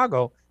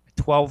Chicago at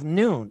 12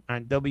 noon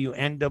on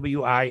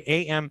WNWI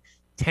AM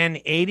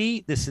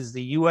 1080. This is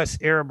the U.S.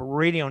 Arab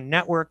Radio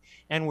Network,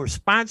 and we're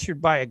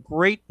sponsored by a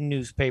great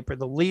newspaper,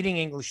 the leading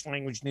English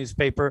language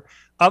newspaper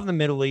of the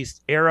Middle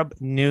East, Arab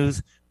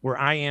News, where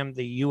I am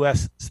the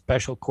U.S.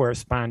 Special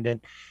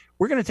Correspondent.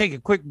 We're going to take a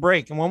quick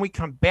break, and when we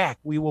come back,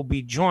 we will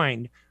be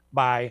joined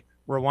by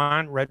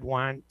Rawan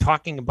Redwan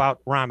talking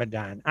about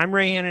Ramadan. I'm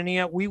Ray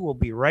Hanania. We will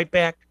be right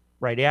back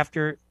right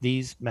after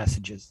these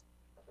messages.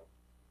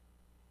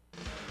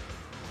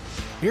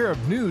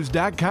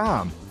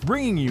 ArabNews.com,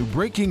 bringing you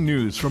breaking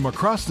news from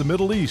across the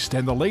Middle East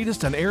and the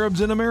latest on Arabs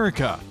in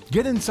America.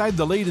 Get inside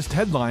the latest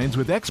headlines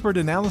with expert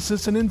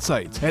analysis and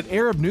insights at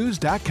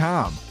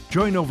ArabNews.com.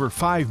 Join over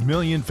 5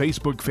 million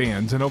Facebook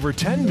fans and over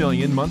 10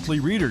 million monthly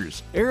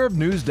readers.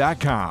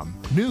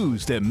 ArabNews.com,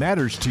 news that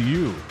matters to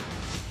you.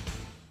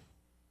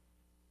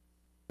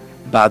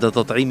 بعد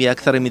تطعيم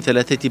أكثر من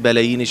 3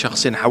 بلايين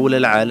شخص حول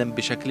العالم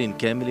بشكل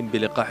كامل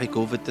بلقاح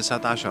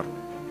كوفيد-19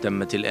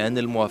 تمت الآن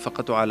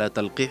الموافقة على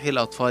تلقيح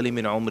الأطفال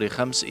من عمر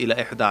 5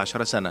 إلى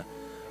 11 سنة.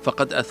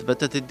 فقد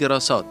أثبتت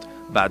الدراسات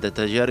بعد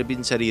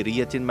تجارب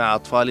سريرية مع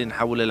أطفال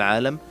حول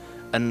العالم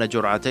أن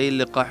جرعتي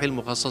اللقاح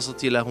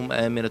المخصصة لهم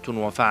آمنة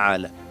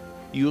وفعالة.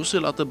 يوصي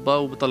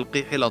الأطباء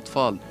بتلقيح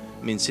الأطفال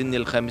من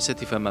سن 5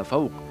 فما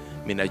فوق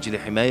من أجل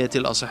حماية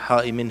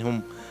الأصحاء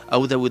منهم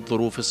أو ذوي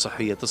الظروف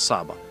الصحية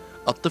الصعبة.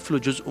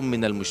 الطفل جزء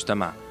من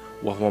المجتمع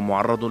وهو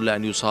معرض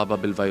لأن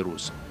يصاب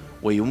بالفيروس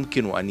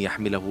ويمكن أن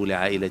يحمله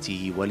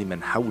لعائلته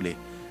ولمن حوله.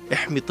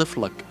 احمي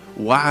طفلك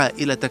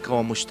وعائلتك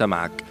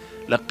ومجتمعك.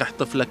 لقح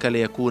طفلك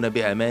ليكون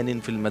بأمان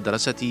في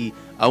المدرسة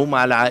أو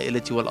مع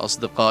العائلة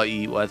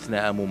والأصدقاء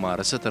وأثناء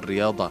ممارسة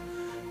الرياضة.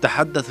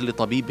 تحدث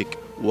لطبيبك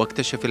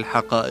واكتشف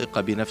الحقائق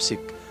بنفسك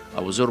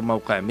أو زر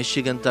موقع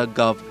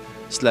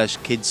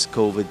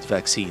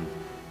michigan.gov/kidscovidvaccine.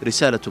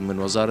 رسالة من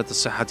وزارة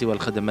الصحة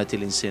والخدمات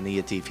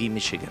الإنسانية في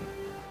ميشيغان.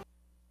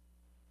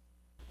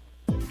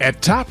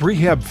 At Top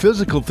Rehab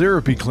Physical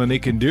Therapy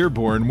Clinic in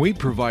Dearborn, we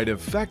provide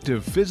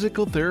effective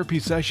physical therapy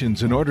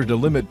sessions in order to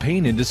limit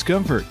pain and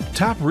discomfort.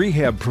 Top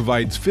Rehab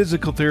provides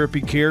physical therapy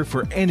care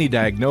for any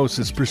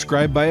diagnosis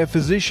prescribed by a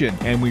physician,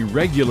 and we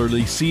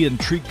regularly see and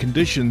treat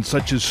conditions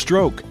such as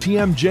stroke,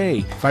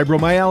 TMJ,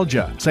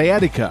 fibromyalgia,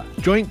 sciatica,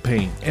 joint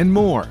pain, and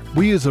more.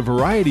 We use a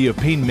variety of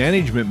pain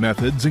management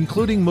methods,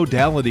 including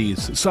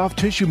modalities, soft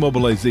tissue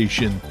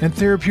mobilization, and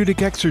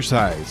therapeutic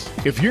exercise.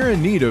 If you're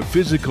in need of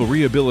physical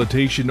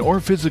rehabilitation or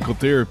physical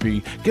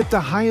therapy, get the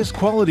highest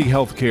quality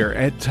health care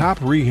at Top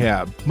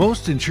Rehab.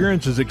 Most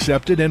insurance is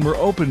accepted, and we're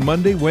open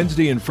Monday,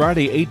 Wednesday, and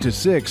Friday 8 to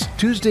 6,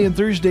 Tuesday and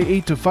Thursday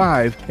 8 to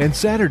 5, and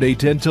Saturday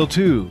 10 till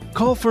 2.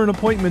 Call for an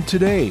appointment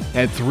today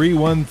at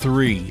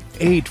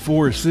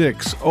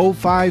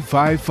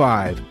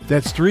 313-846-0555.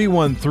 That's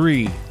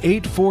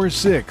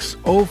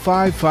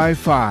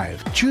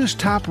 313-846-0555. Choose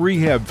Top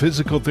Rehab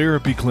Physical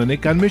Therapy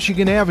Clinic on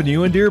Michigan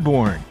Avenue in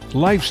Dearborn.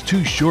 Life's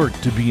too short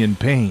to be in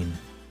pain.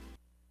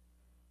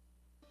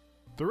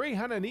 The Ray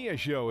Hanania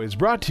Show is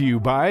brought to you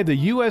by the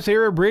U.S.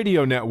 Arab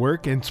Radio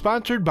Network and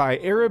sponsored by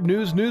Arab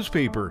News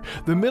Newspaper,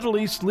 the Middle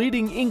East's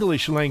leading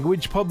English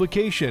language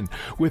publication,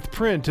 with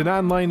print and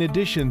online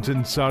editions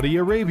in Saudi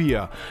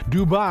Arabia,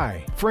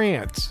 Dubai,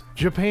 France,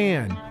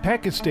 Japan,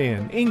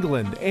 Pakistan,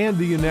 England, and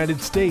the United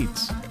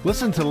States.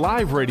 Listen to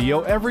live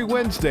radio every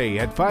Wednesday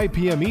at 5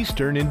 p.m.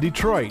 Eastern in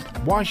Detroit,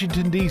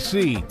 Washington,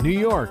 D.C., New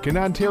York, and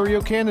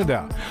Ontario,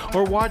 Canada.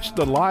 Or watch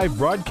the live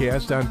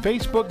broadcast on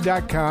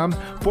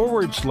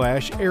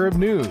Facebook.com/Arab Arab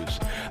News.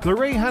 The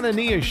Ray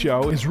Hanania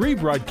Show is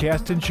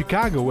rebroadcast in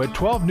Chicago at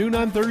 12 noon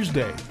on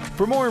Thursday.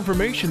 For more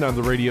information on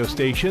the radio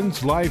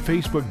stations, live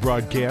Facebook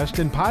broadcast,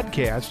 and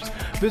podcasts,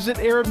 visit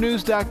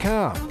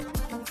ArabNews.com.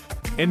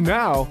 And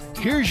now,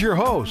 here's your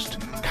host,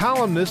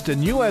 columnist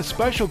and U.S.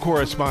 Special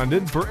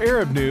Correspondent for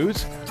Arab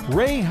News,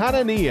 Ray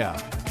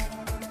Hanania.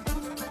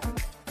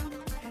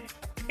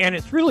 And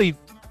it's really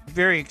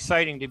very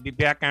exciting to be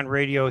back on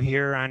radio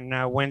here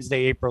on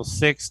Wednesday, April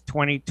 6th,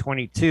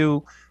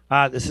 2022.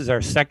 This is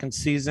our second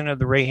season of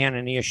the Ray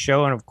Hanania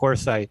Show. And of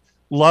course, I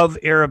love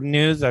Arab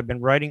News. I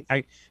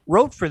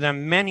wrote for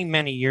them many,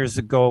 many years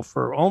ago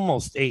for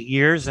almost 8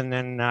 years. And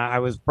then I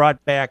was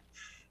brought back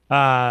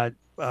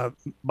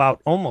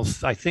about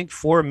almost, I think,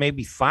 4,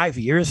 maybe 5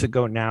 years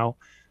ago now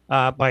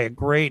by a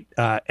great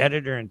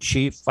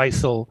editor-in-chief,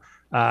 Faisal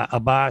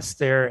Abbas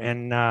there.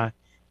 And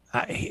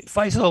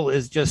Faisal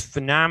is just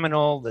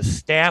phenomenal, the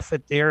staff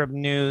at the Arab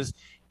News,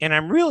 and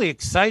I'm really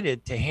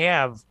excited to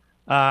have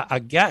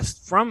a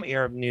guest from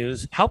Arab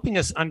News helping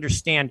us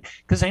understand,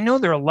 because I know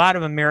there are a lot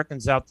of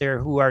Americans out there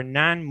who are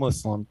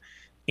non-Muslim,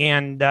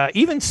 and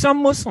even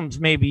some Muslims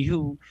maybe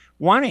who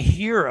want to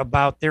hear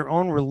about their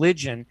own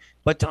religion,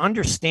 but to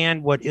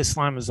understand what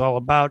Islam is all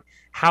about,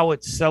 how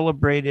it's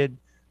celebrated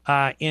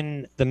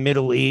in the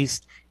Middle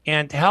East,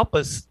 and to help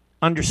us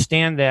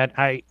understand that,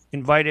 I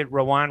invited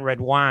Rawan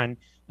Redwan,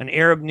 an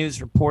Arab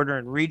News reporter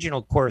and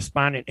regional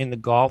correspondent in the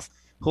Gulf,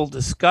 who'll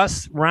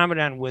discuss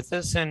Ramadan with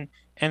us and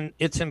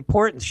its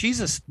importance.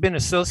 She's been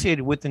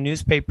associated with the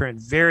newspaper in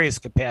various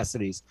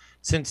capacities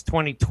since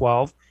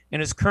 2012 and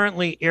is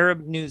currently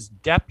Arab News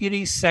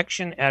deputy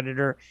section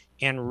editor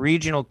and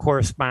regional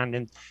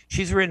correspondent.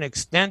 She's written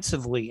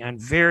extensively on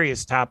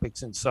various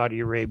topics in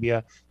Saudi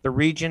Arabia, the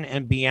region,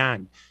 and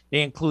beyond.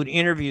 They include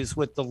interviews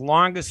with the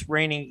longest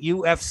reigning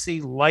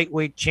UFC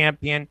lightweight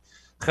champion,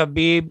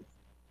 Khabib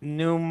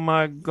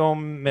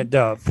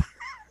Nurmagomedov.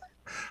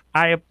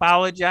 I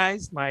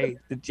apologize. The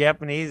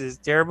Japanese is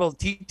terrible.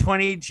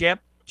 T20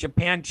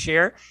 Japan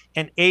chair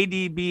and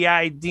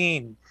ADBI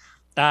dean,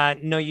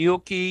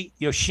 Noyuki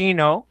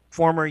Yoshino,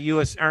 former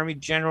U.S. Army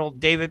General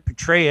David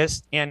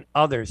Petraeus, and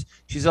others.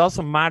 She's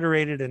also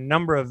moderated a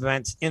number of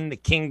events in the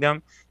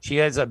kingdom. She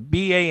has a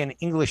BA in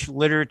English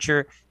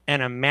literature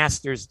and a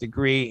master's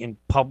degree in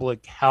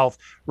public health.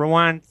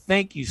 Rawan,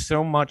 thank you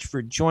so much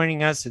for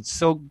joining us. It's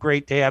so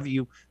great to have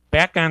you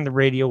back on the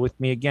radio with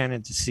me again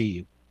and to see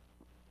you.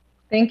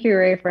 Thank you,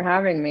 Ray, for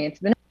having me. It's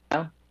been a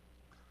while.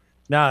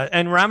 Now,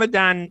 and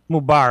Ramadan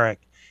Mubarak.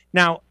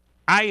 Now,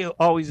 I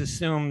always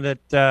assume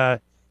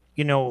that,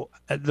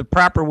 the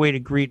proper way to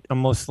greet a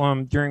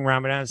Muslim during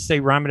Ramadan is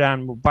say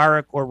Ramadan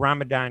Mubarak or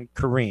Ramadan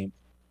Kareem.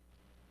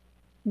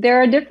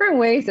 There are different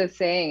ways of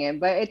saying it,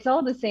 but it's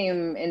all the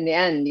same in the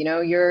end. You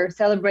know, you're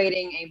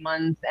celebrating a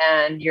month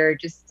and you're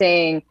just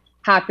saying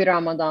Happy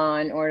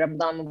Ramadan or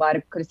Ramadan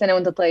Mubarak, Kul Sana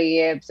Wanta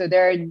Tayyib. So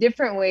there are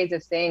different ways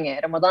of saying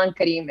it. Ramadan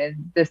Kareem is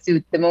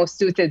the most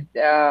suited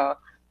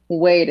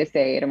way to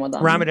say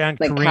Ramadan. Ramadan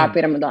like Kareem.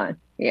 Happy Ramadan.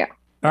 Yeah.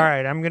 All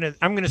right, I'm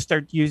gonna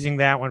start using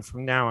that one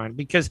from now on,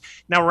 because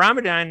now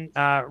Ramadan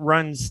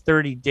runs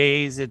 30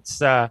 days.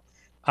 It's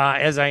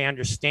as I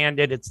understand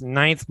it, it's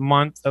 9th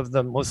month of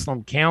the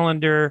Muslim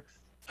calendar,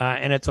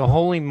 and it's a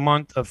holy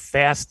month of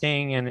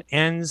fasting, and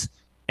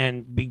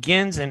it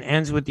begins and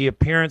ends with the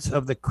appearance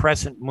of the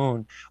crescent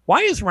moon.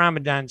 Why is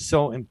Ramadan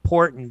so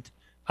important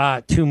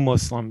to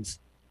Muslims?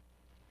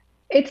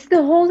 It's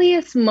the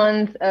holiest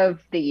month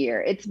of the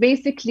year. It's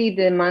basically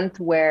the month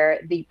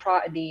where the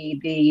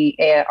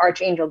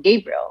Archangel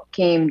Gabriel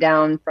came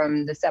down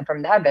from the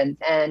heavens,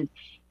 and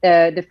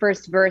the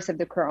first verse of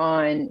the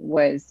Quran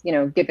was,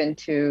 given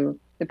to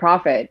the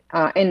Prophet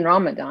in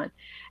Ramadan.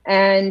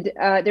 And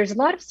there's a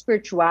lot of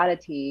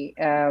spirituality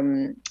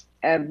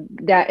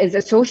that is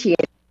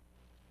associated.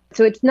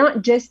 So it's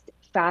not just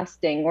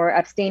fasting or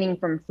abstaining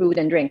from food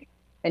and drink,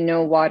 and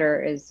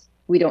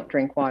we don't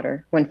drink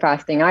water when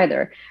fasting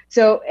either.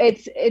 So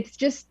it's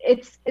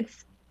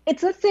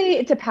let's say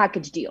it's a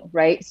package deal,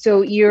 right?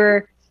 So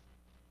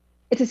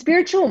it's a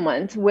spiritual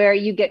month where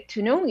you get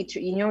to know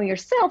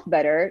yourself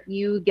better.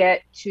 You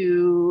get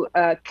to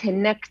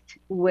connect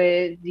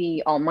with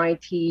the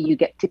Almighty. You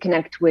get to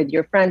connect with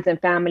your friends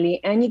and family,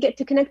 and you get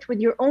to connect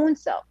with your own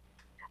self.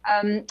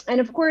 And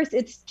of course,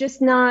 it's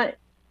just not.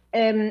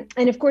 And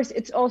of course,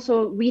 it's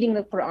also reading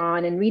the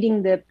Quran and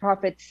reading the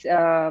Prophet's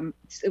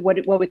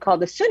what we call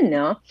the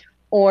Sunnah,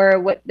 or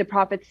what the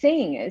Prophet's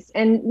saying is,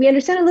 and we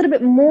understand a little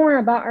bit more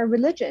about our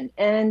religion.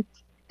 And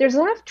there's a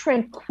lot of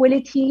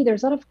tranquility,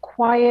 there's a lot of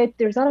quiet,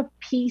 there's a lot of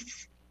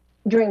peace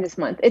during this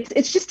month.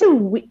 It's just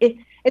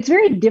it's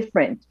very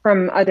different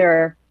from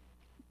other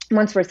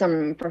months for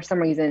some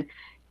reason.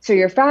 So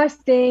you're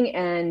fasting,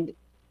 and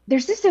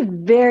there's just a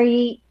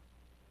very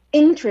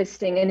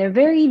interesting and a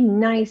very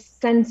nice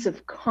sense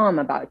of calm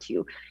about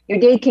you. Your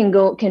day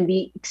can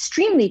be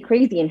extremely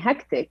crazy and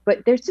hectic,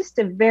 but there's just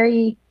a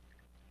very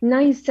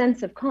nice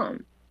sense of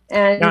calm.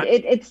 And Now,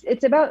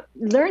 it's about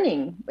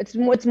learning. It's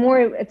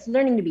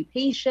learning to be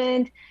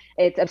patient.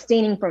 It's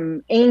abstaining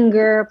from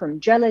anger, from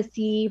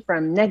jealousy,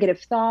 from negative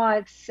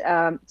thoughts.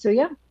 So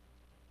yeah.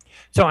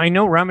 so I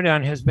know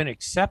Ramadan has been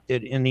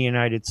accepted in the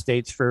United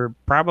States for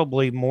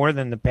probably more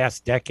than the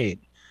past decade,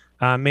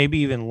 maybe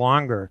even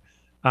longer.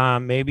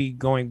 Maybe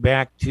going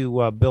back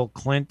to Bill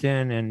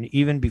Clinton and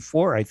even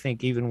before, I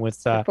think even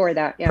with Before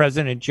that, yeah.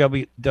 President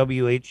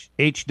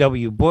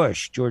H.W.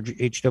 Bush, George I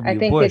H.W.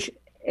 think Bush.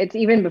 it's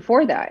even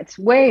before that. It's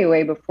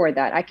way before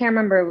that. I can't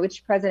remember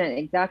which president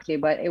exactly,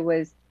 but it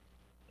was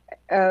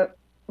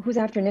who's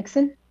after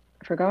Nixon?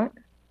 I forgot.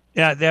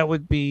 Yeah, that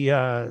would be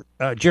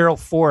Gerald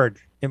Ford.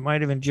 It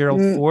might have been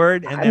Gerald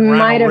Ford, and then Might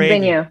Ronald have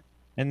Reagan, been, yeah.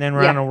 and then Yeah,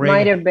 Ronald might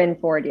Reagan, have been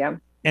Ford, yeah.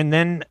 and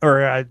then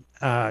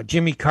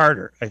Jimmy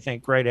Carter. I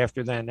think right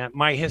after that. That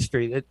my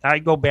history. I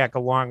go back a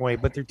long way,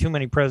 but there are too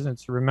many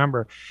presidents to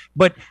remember.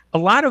 But a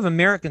lot of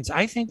Americans,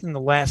 I think, in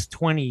the last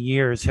 20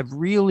 years, have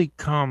really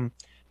come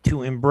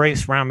to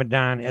embrace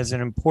Ramadan as an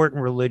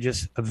important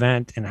religious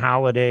event and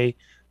holiday.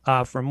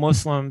 For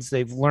Muslims,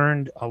 they've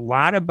learned a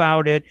lot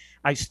about it.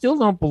 I still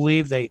don't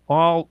believe they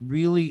all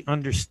really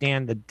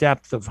understand the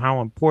depth of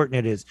how important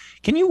it is.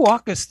 Can you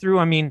walk us through?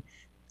 I mean,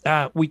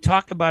 we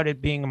talk about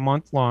it being a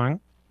month long,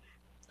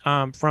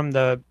 from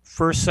the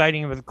first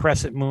sighting of the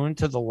crescent moon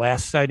to the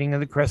last sighting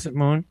of the crescent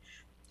moon.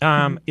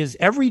 Is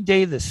every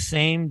day the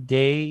same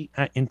day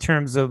in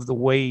terms of the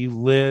way you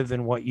live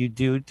and what you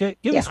do?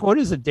 Give us, what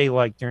is a day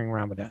like during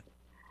Ramadan?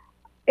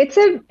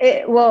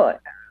 Well,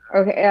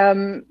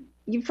 okay.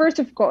 You first,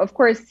 of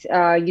course,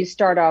 you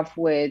start off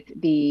with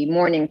the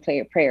morning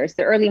prayers,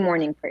 the early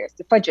morning prayers,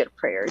 the Fajr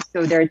prayers.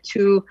 So there are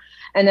two,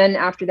 and then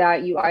after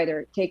that, you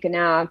either take a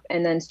nap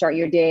and then start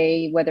your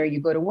day, whether you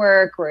go to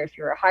work or if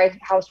you're a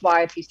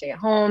housewife, you stay at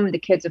home. The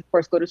kids, of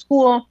course, go to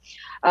school.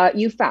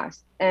 You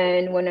fast,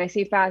 and when I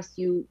say fast,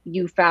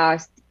 you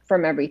fast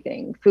from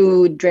everything: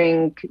 food,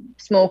 drink,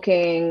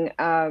 smoking,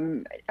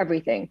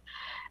 everything.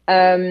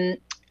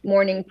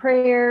 Morning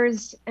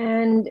prayers,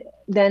 and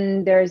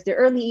then there's the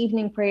early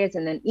evening prayers,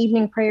 and then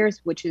evening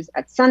prayers, which is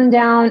at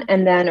sundown,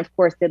 and then of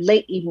course the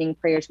late evening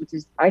prayers, which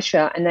is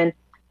Isha, and then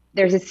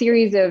there's a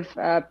series of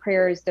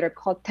prayers that are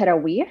called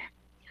Taraweeh,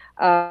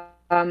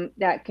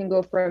 that can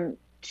go from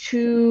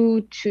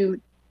 2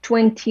 to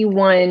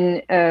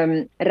 21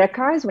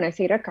 rak'ahs. When I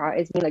say rak'ah,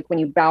 it's mean like when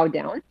you bow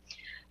down.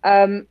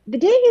 The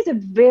day is a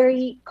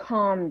very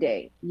calm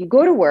day. You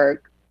go to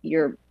work,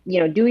 you're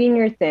doing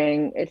your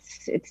thing.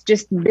 It's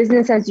just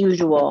business as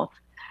usual.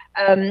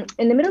 In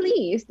the Middle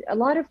East, a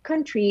lot of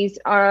countries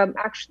are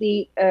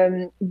actually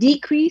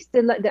decrease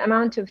the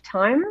amount of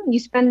time you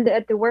spend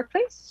at the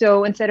workplace.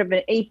 So instead of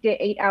an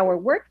 8-hour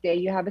workday,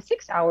 you have a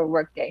 6-hour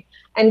workday.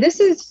 And this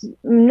is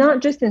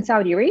not just in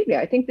Saudi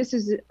Arabia. I think this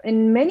is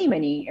in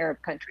many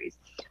Arab countries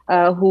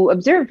who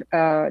observe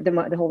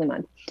the holy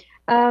month.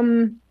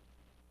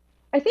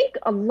 I think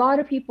a lot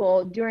of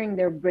people during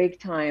their break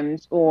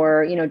times,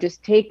 or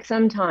just take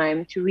some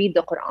time to read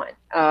the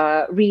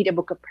Quran, read a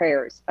book of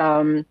prayers,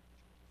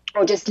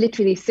 or just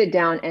literally sit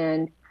down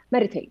and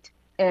meditate.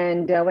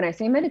 And when I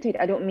say meditate,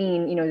 I don't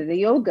mean the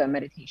yoga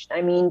meditation.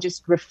 I mean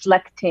just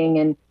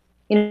reflecting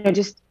and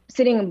just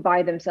sitting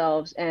by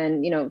themselves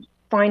and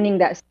finding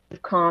that sort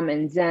of calm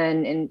and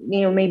zen, and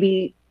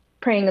maybe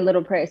praying a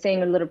little prayer,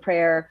 saying a little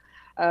prayer.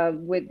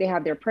 They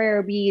have their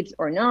prayer beads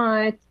or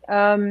not.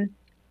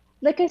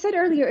 Like I said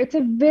earlier, it's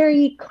a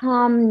very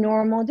calm,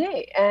 normal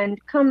day. And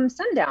come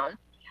sundown,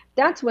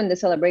 that's when the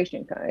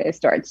celebration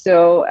starts.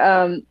 So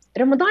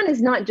Ramadan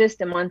is not just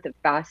a month of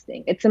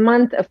fasting. It's a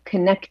month of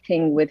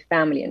connecting with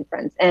family and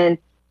friends. And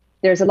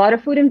there's a lot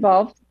of food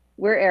involved.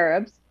 We're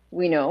Arabs,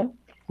 we know.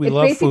 We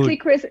love food.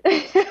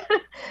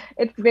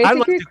 It's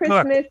basically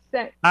Christmas.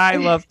 I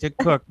love to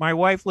cook. My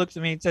wife looks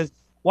at me and says,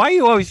 "Why are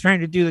you always trying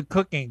to do the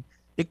cooking?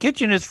 The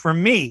kitchen is for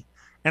me."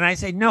 And I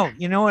say, "No,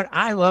 you know what?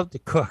 I love to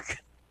cook."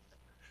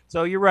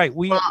 So you're right.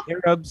 We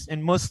Arabs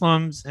and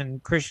Muslims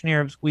and Christian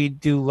Arabs, we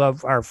do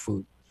love our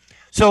food.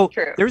 So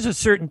True. There's a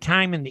certain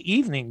time in the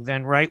evening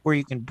then, right, where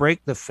you can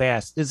break the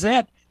fast. Is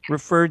that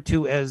referred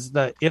to as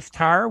the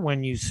iftar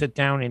when you sit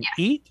down and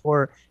eat,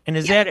 and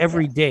is that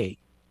every day?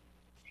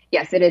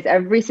 Yes, it is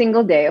every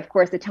single day. Of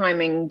course, the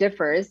timing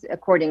differs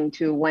according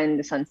to when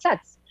the sun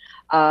sets.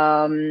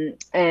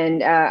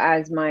 And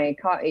as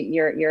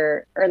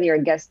your earlier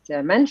guest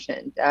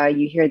mentioned,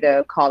 you hear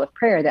the call of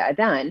prayer, the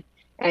Adhan.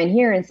 And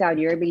here in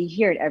Saudi Arabia, you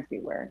hear it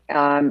everywhere.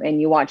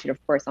 And you watch it, of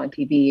course, on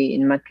TV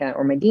in Mecca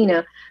or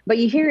Medina, but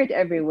you hear it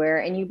everywhere.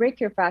 And you break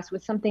your fast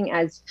with something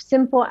as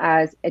simple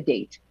as a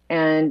date.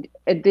 And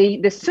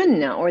the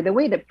sunnah, or the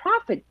way the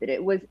Prophet did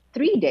it, was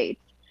 3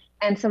 dates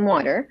and some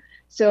water.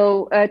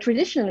 So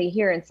traditionally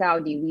here in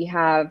Saudi, we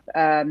have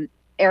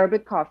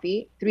Arabic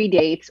coffee, 3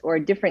 dates, or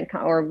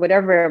or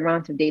whatever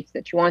amount of dates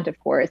that you want, of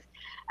course.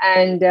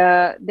 And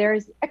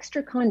there's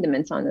extra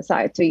condiments on the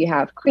side. So you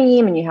have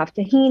cream and you have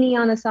tahini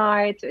on the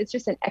side. So it's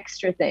just an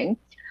extra thing.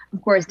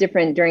 Of course,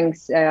 different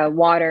drinks,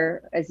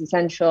 water is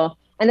essential.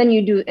 And then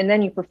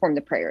you perform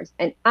the prayers.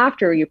 And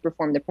after you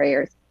perform the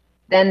prayers,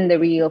 then the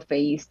real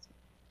feast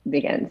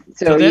begins.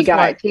 So So you that's got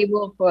why- a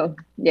table full.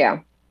 Yeah.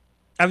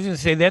 I was going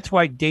to say that's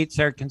why dates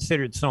are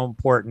considered so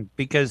important,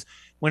 because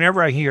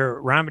whenever I hear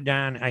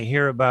Ramadan, I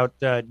hear about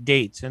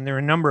dates, and there are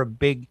a number of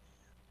big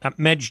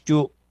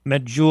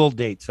medjool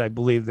dates, I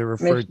believe they're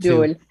referred to.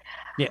 Majdoul.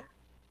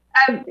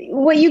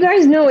 What you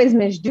guys know is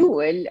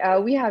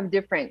Majdoul. We have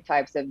different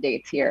types of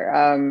dates here.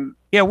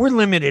 Yeah, we're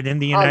limited in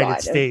the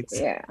United States.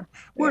 Yeah.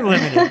 We're Yeah.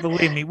 limited,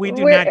 believe me. We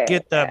do not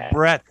get the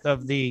breadth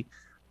of the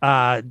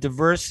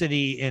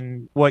diversity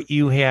in what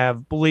you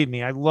have. Believe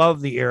me, I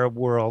love the Arab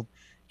world,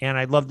 and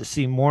I'd love to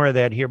see more of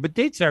that here. But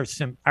dates are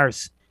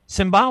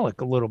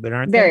symbolic a little bit,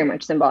 aren't they? Very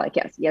much symbolic.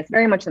 Yes,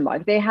 very much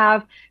symbolic. They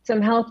have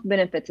some health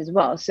benefits as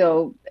well.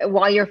 So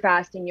while you're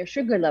fasting, your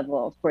sugar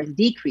level, of course,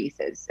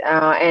 decreases.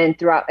 And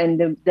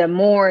the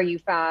more you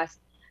fast,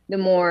 the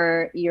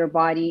more your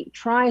body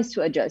tries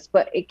to adjust,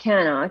 but it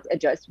cannot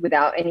adjust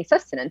without any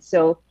sustenance.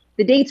 So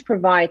the dates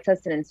provide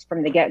sustenance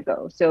from the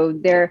get-go. So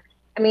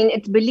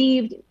it's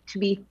believed to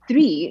be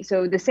three.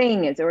 So the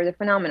saying is, or the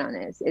phenomenon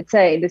is,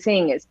 the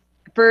saying is,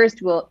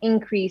 first will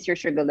increase your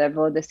sugar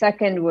level, the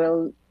second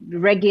will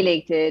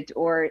regulate it,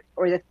 or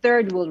the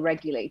third will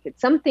regulate it,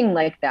 something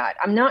like that.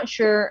 I'm not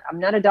sure. I'm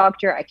not a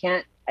doctor.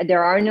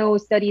 There are no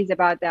studies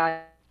about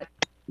that.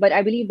 But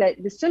I believe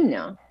that the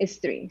sunnah is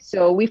three.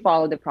 So we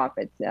follow the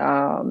Prophet's, So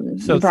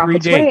the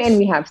Prophet's 3 way, dates. and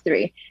we have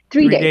three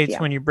dates.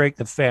 Yeah. When you break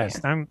the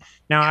fast.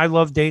 Now I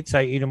love dates.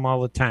 I eat them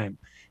all the time.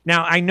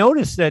 Now I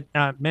noticed that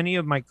many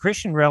of my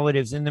Christian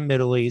relatives in the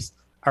Middle East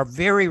are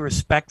very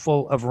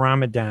respectful of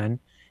Ramadan,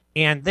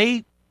 and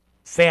they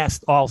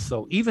fast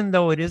also, even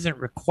though it isn't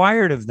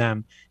required of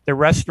them. The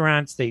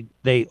restaurants,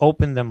 they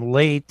open them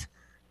late.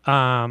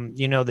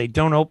 They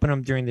don't open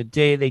them during the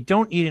day. They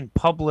don't eat in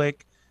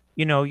public.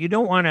 You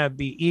don't want to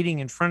be eating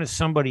in front of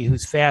somebody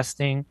who's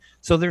fasting.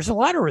 So there's a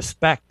lot of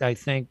respect, I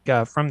think,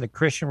 from the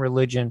Christian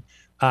religion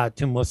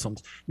to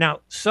Muslims. Now,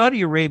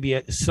 Saudi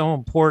Arabia is so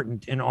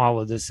important in all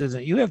of this,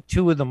 isn't it? You have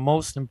two of the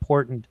most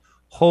important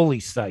holy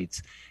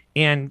sites.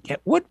 And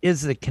what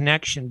is the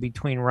connection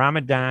between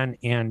Ramadan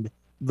and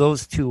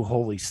those two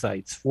holy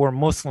sites for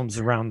Muslims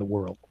around the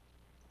world?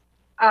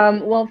 I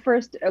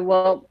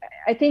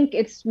think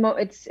it's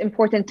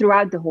important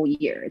throughout the whole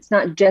year. It's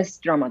not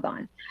just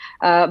Ramadan.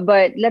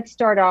 But let's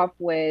start off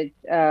with,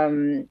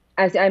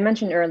 as I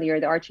mentioned earlier,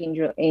 the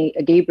Archangel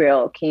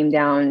Gabriel came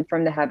down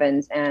from the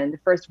heavens, and the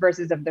first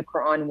verses of the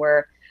Quran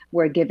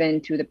were given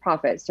to the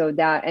Prophet. So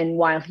that, and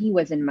while he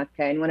was in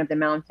Mecca, in one of the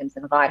mountains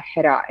in Ghar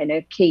Hira, in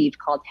a cave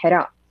called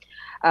Hira.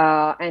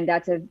 And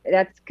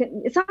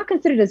it's not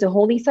considered as a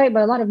holy site,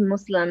 but a lot of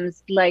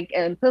Muslims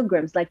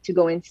pilgrims like to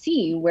go and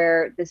see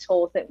where this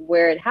whole thing,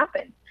 where it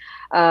happened.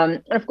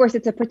 And of course,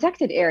 it's a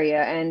protected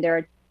area, and there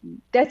are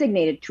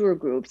designated tour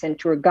groups and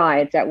tour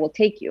guides that will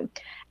take you.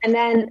 And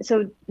then,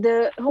 so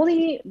the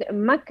holy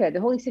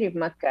city of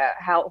Mecca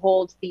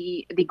holds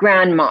the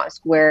Grand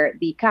Mosque, where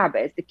the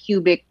Kaaba is the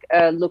cubic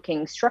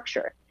looking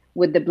structure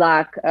with the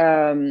black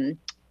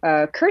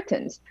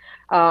curtains.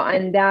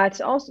 And that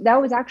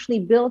was actually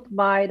built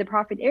by the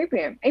Prophet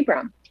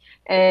Abraham.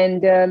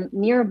 And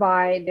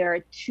nearby, there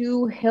are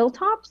two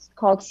hilltops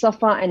called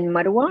Safa and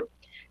Marwa.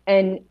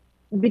 And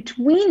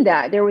between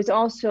that, there was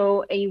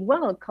also a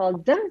well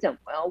called Zamzam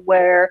well,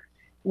 where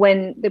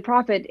when the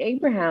Prophet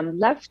Abraham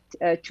left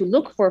to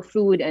look for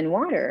food and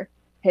water,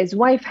 his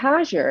wife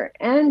Hajar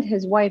and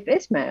his wife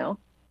Ishmael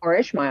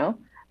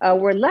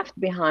were left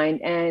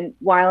behind. And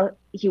while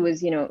he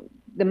was,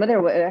 the mother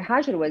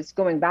Hajar was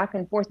going back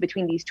and forth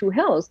between these two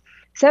hills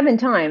 7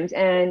 times,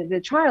 and the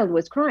child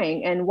was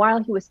crying. And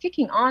while he was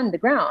kicking on the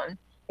ground,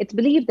 it's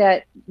believed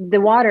that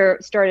the water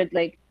started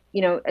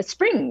a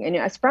spring, and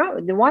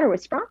the water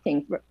was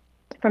sprouting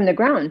from the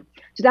ground.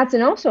 So that's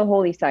also a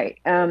holy site.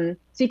 So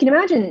you can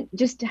imagine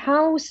just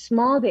how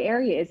small the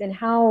area is and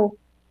how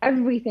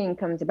everything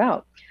comes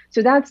about.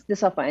 So that's the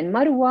Safa and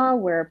Marwa,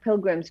 where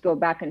pilgrims go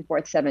back and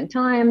forth 7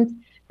 times.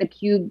 The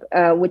cube,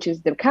 which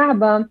is the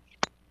Kaaba,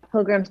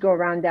 pilgrims go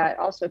around that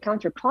also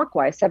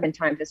counterclockwise 7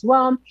 times as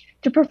well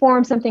to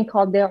perform something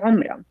called the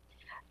Umrah.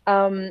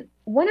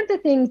 One of the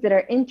things that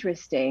are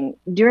interesting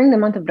during the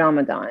month of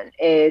Ramadan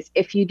is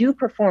if you do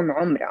perform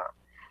Umrah,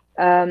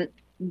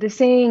 the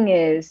saying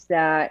is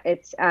that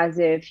it's as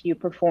if you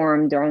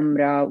performed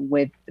Umrah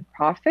with the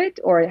Prophet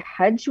or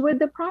Hajj with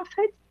the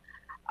Prophet.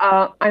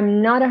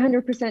 I'm not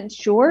 100%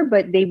 sure,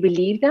 but they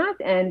believe that.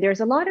 And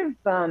there's a lot of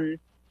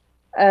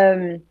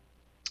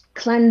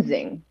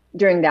cleansing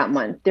during that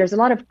month. There's a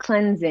lot of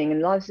cleansing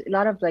and a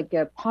lot of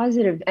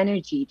positive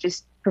energy,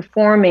 just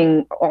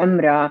performing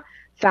Umrah,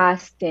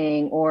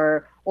 fasting,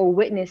 or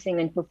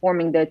witnessing and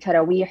performing the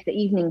Taraweeh, the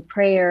evening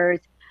prayers.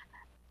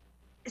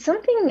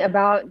 Something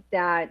about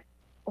that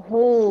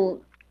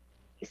whole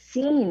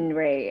scene,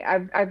 Ray.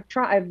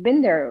 I've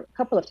been there a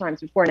couple of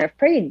times before, and I've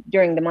prayed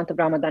during the month of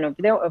Ramadan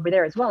over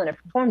there as well, and I've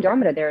performed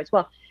Umrah there as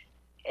well.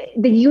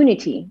 The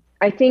unity.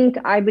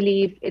 I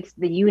believe it's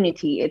the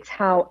unity. It's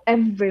how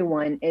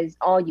everyone is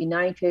all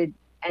united,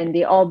 and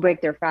they all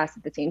break their fast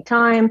at the same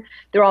time.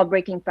 They're all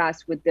breaking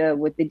fast with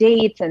the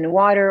dates and the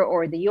water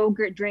or the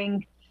yogurt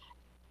drink.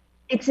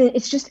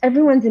 it's just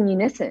everyone's in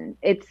unison.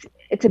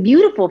 It's a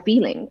beautiful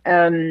feeling.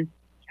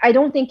 I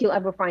don't think you'll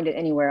ever find it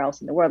anywhere else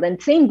in the world. And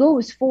same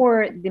goes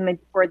for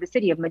the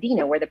city of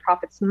Medina, where the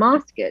Prophet's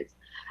mosque is.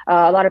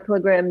 A lot of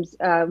pilgrims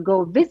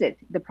go visit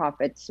the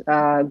Prophet's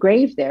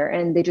grave there,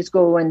 and they just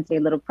go and say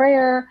a little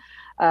prayer,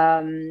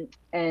 and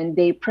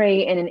they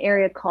pray in an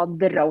area called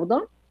the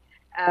Rawda.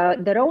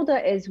 The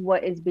Rawda is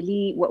what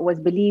was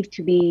believed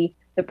to be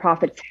the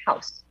Prophet's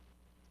house,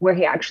 where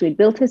he actually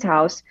built his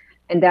house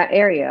in that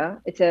area.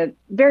 It's a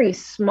very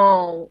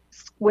small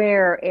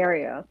square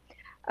area.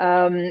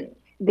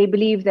 We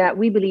believe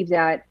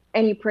that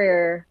any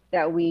prayer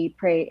that we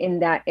pray in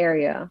that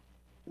area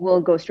will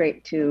go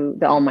straight to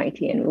the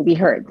Almighty and will be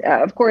heard.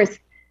 Of course,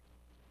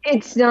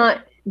 it's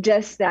not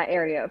just that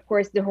area. Of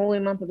course, the holy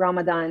month of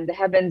Ramadan, the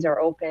heavens are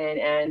open,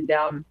 and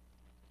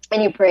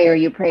any prayer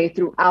you pray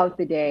throughout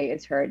the day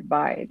is heard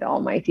by the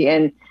Almighty.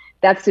 And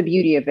that's the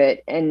beauty of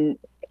it. And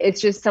it's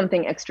just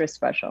something extra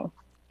special.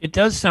 It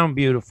does sound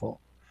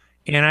beautiful.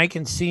 And I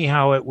can see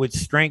how it would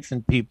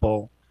strengthen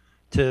people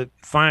to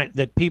find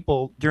that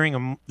people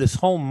during this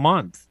whole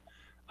month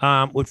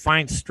would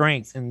find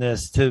strength in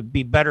this to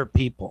be better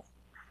people,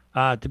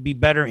 to be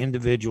better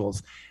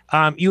individuals.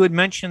 You had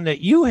mentioned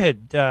that you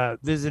had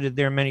visited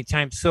there many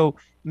times. So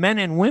men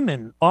and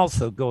women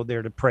also go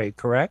there to pray,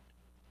 correct?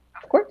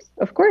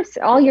 Of course,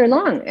 all year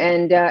long.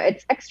 And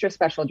it's extra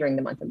special during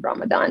the month of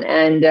Ramadan.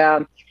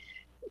 And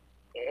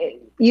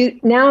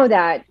now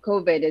that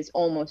COVID is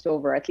almost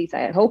over, at least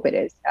I hope it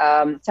is,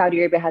 Saudi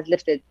Arabia has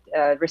lifted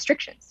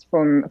restrictions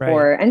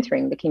for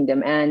entering the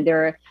kingdom, and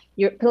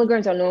your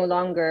pilgrims are no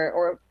longer,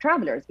 or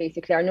travelers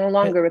basically, are no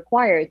longer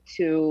required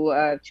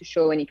to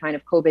show any kind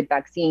of COVID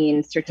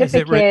vaccine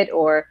certificate.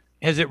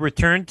 Has it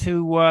returned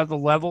to the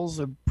levels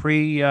of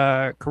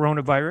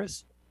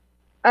pre-coronavirus?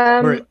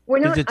 I'm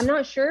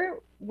not sure.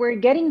 We're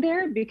getting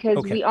there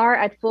because we are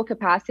at full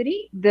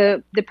capacity.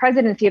 The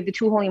presidency of the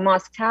two holy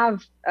mosques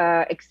have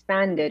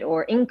expanded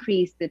or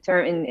increased the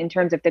term in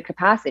terms of the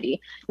capacity.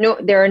 No,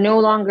 there are no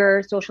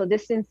longer social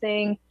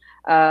distancing.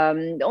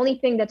 The only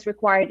thing that's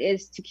required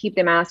is to keep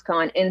the mask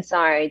on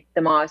inside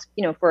the mosque,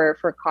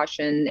 for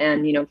caution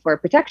and, for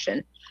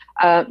protection.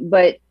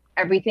 But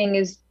everything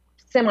is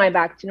semi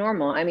back to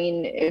normal. I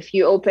mean, if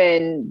you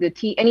open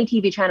any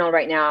TV channel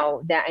right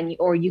now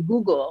or you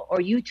Google or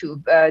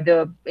YouTube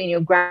the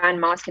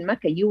Grand Mosque in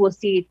Mecca, you will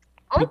see it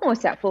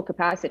almost at full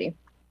capacity.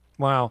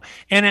 Wow.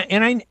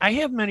 And I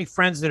have many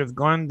friends that have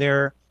gone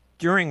there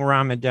during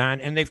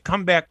Ramadan, and they've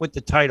come back with the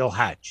title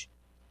Hajj.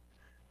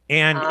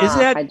 And is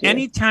that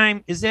any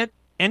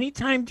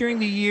time during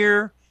the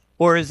year,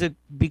 or is it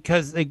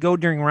because they go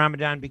during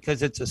Ramadan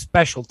because it's a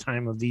special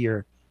time of the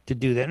year to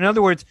do that? In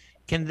other words,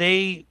 can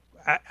they?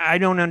 I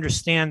don't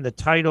understand the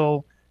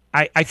title.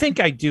 I think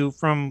I do.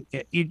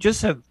 You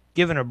just have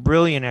given a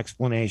brilliant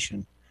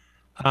explanation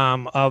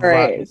of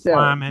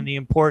Islam and the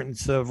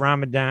importance of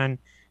Ramadan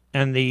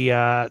and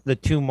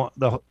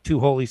the two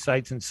holy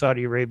sites in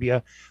Saudi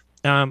Arabia.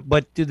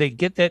 But do they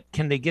get that?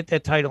 Can they get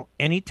that title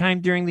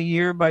anytime during the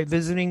year by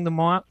visiting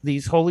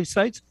these holy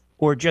sites,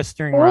 or just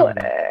during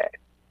Ramadan?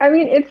 I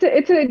mean,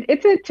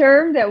 it's a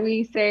term that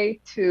we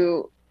say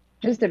to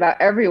just about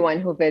everyone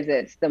who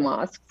visits the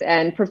mosques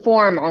and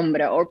perform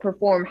Umrah or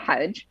perform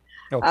Hajj.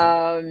 Okay.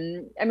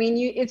 I mean,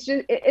 it's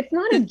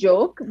not a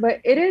joke, but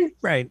it is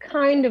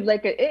kind of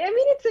like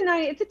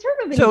it's a term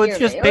of endearment. So it's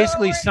just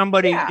basically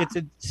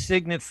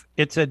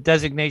it's a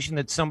designation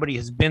that somebody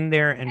has been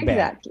there and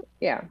back.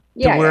 Yeah.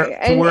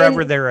 To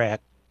wherever they're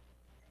at.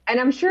 And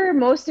I'm sure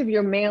most of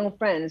your male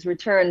friends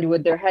returned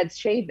with their heads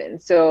shaven.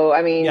 So,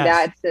 I mean,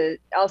 that's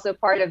also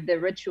part of the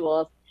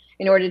rituals.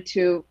 In order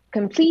to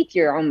complete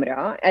your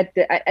Umrah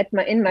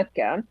in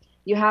Mecca,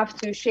 you have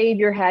to shave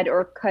your head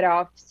or cut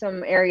off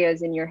some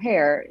areas in your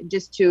hair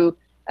just to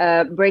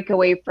break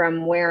away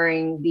from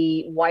wearing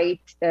the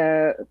white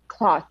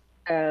cloth.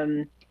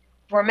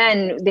 For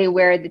men, they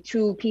wear the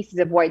two pieces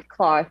of white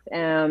cloth.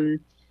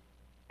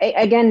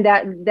 Again,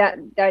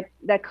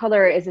 that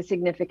color is a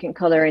significant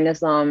color in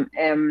Islam.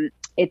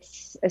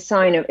 It's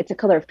a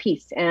color of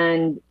peace,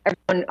 and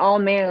all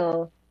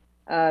male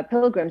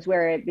pilgrims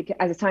wear it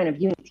as a sign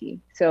of unity.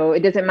 So it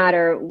doesn't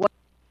matter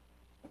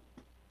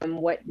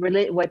what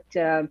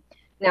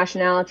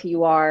nationality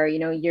you are.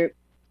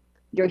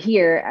 You're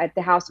here at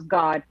the house of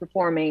God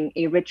performing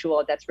a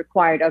ritual that's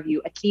required of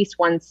you at least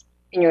once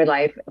in your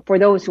life, for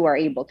those who are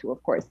able to,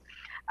 of course.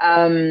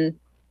 And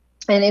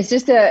it's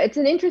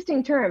an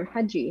interesting term,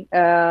 Haji.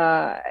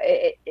 I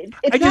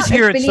just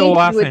hear it so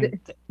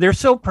often. They're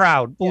so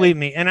proud, believe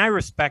me, and I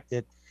respect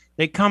it.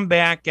 They come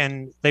back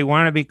and they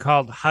want to be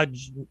called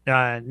Hajj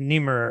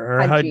Nimr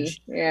or Hajj,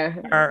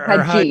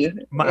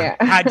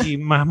 Haji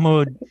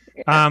Mahmoud.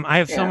 I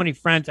have so many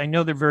friends. I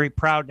know they're very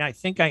proud, and I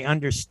think I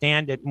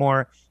understand it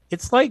more.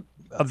 It's like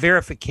a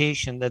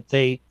verification that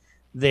they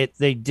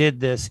did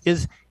this.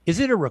 Is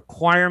it a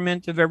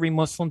requirement of every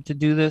Muslim to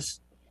do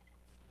this?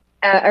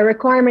 A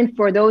requirement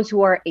for those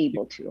who are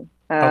able to.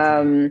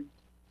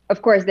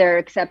 Of course, there are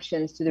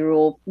exceptions to the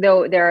rule,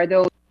 though there are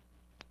those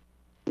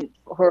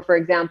who, for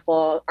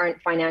example,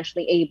 aren't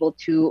financially able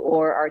to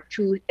or are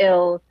too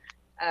ill.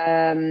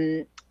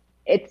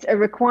 It's a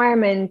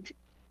requirement.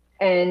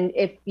 And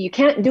if you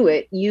can't do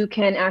it, you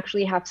can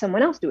actually have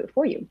someone else do it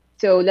for you.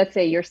 So let's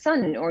say your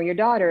son or your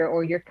daughter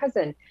or your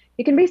cousin,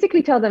 you can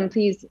basically tell them,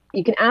 please,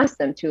 you can ask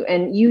them to,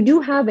 and you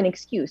do have an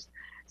excuse.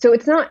 So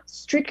it's not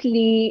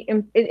strictly,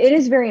 it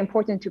is very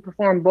important to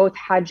perform both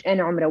Hajj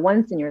and Umrah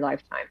once in your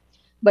lifetime.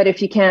 But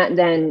if you can't,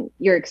 then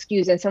you're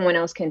excused and someone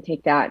else can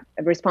take that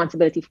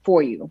responsibility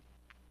for you.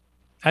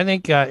 I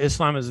think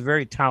Islam is a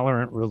very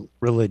tolerant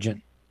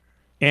religion,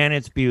 and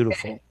it's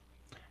beautiful.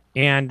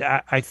 And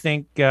I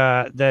think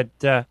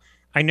that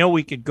I know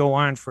we could go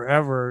on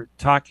forever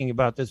talking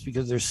about this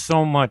because there's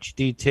so much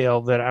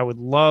detail that I would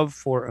love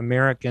for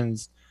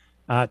Americans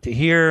to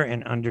hear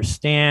and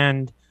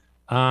understand.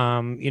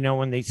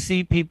 When they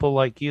see people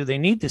like you, they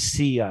need to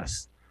see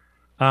us.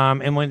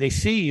 And when they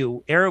see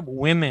you, Arab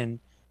women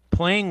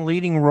playing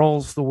leading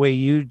roles the way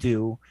you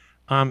do,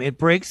 it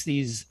breaks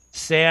these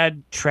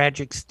sad,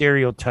 tragic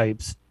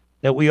stereotypes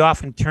that we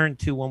often turn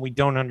to when we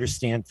don't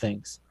understand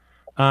things.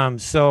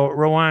 So,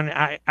 Rowan,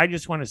 I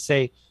just want to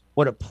say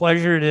what a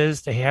pleasure it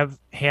is to have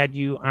had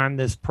you on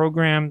this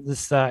program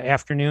this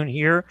afternoon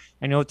here.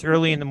 I know it's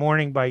early in the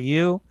morning by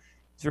you.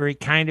 It's very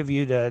kind of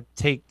you to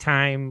take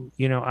time,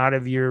 out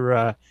of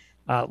your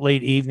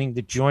late evening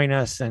to join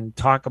us and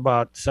talk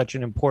about such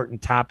an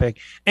important topic.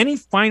 Any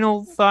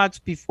final thoughts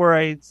before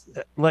I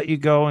let you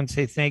go and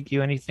say thank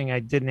you? Anything I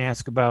didn't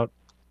ask about?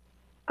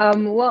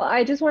 Well,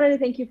 I just wanted to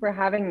thank you for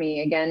having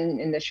me again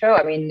in the show.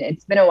 I mean,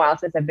 it's been a while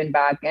since I've been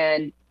back,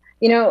 and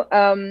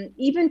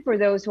even for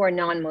those who are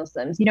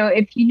non-Muslims,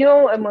 if you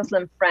know a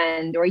Muslim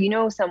friend or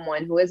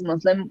someone who is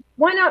Muslim,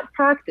 why not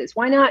practice?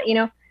 Why not,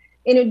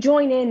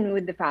 join in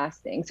with the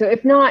fasting? So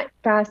if not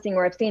fasting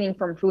or abstaining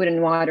from food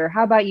and water,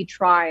 how about you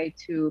try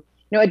to,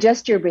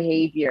 adjust your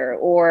behavior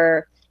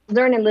or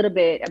learn a little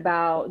bit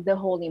about the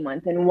holy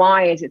month and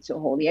why is it so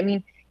holy? I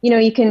mean,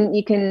 you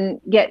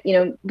can get,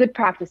 good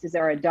practices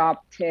are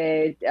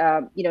adopted.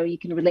 You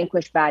can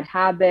relinquish bad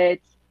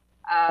habits.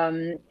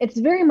 It's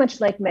very much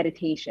like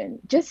meditation.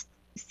 Just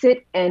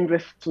sit and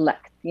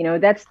reflect.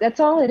 That's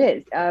all it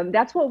is.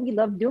 That's what we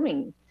love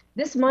doing.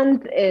 This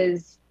month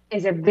is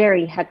a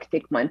very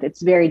hectic month.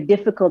 It's very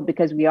difficult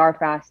because we are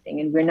fasting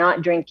and we're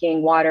not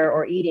drinking water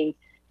or eating.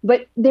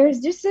 But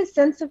there's just a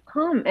sense of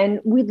calm, and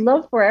we'd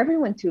love for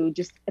everyone to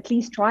just at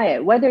least try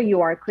it, whether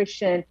you are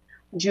Christian,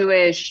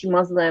 Jewish,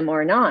 Muslim,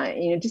 or not.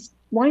 Just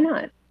why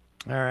not?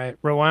 All right,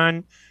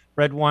 Rowan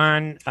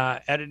Redwan,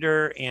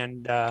 editor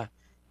and a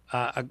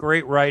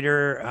great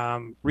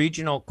writer,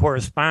 regional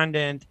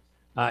correspondent,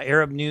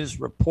 Arab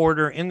news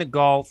reporter in the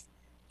Gulf,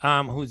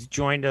 who's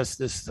joined us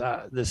this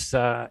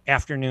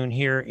afternoon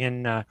here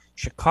in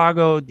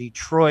Chicago,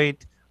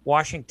 Detroit,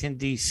 Washington,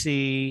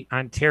 D.C.,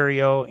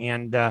 Ontario,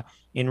 and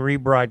in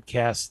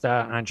rebroadcast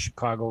on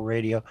Chicago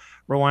radio.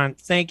 Rowan,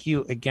 thank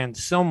you again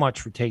so much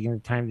for taking the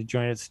time to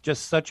join us. It's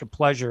just such a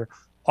pleasure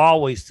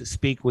always to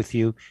speak with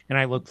you. And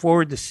I look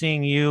forward to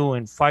seeing you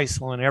and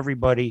Faisal and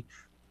everybody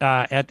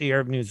at the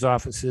Arab News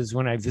offices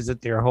when I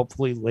visit there,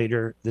 hopefully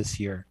later this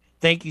year.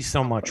 Thank you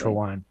so much,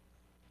 Rowan.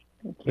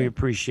 We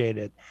appreciate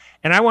it.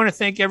 And I want to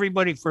thank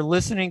everybody for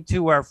listening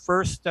to our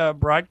first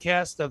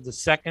broadcast of the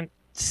second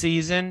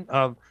season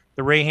of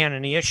the Rayhan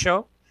Ania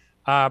Show,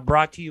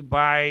 brought to you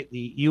by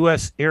the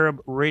U.S.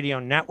 Arab Radio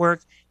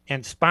Network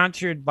and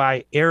sponsored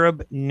by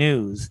Arab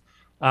News,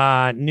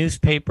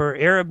 newspaper,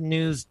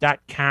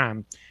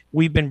 arabnews.com.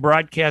 We've been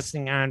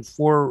broadcasting on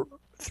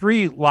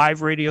 3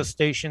 live radio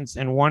stations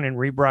and 1 in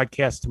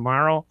rebroadcast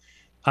tomorrow,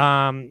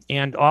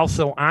 and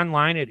also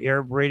online at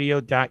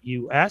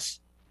arabradio.us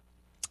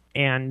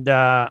and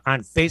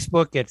on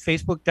Facebook at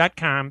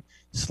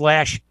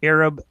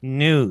facebook.com/Arab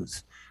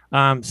News.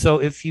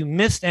 So if you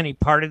missed any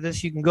part of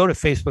this, you can go to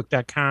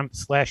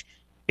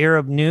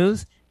facebook.com/Arab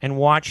News and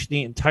watch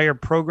the entire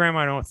program.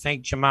 I want to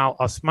thank Jamal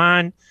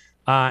Osman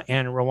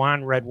and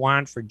Rowan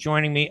Redwan for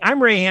joining me. I'm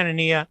Rayhan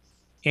Ania,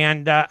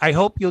 and I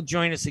hope you'll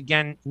join us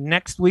again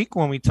next week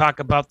when we talk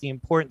about the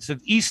importance of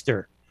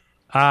Easter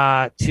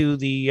to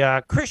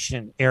the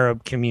Christian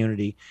Arab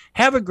community.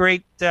 Have a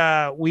great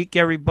week,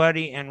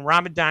 everybody, and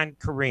Ramadan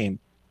Kareem.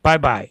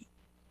 Bye-bye.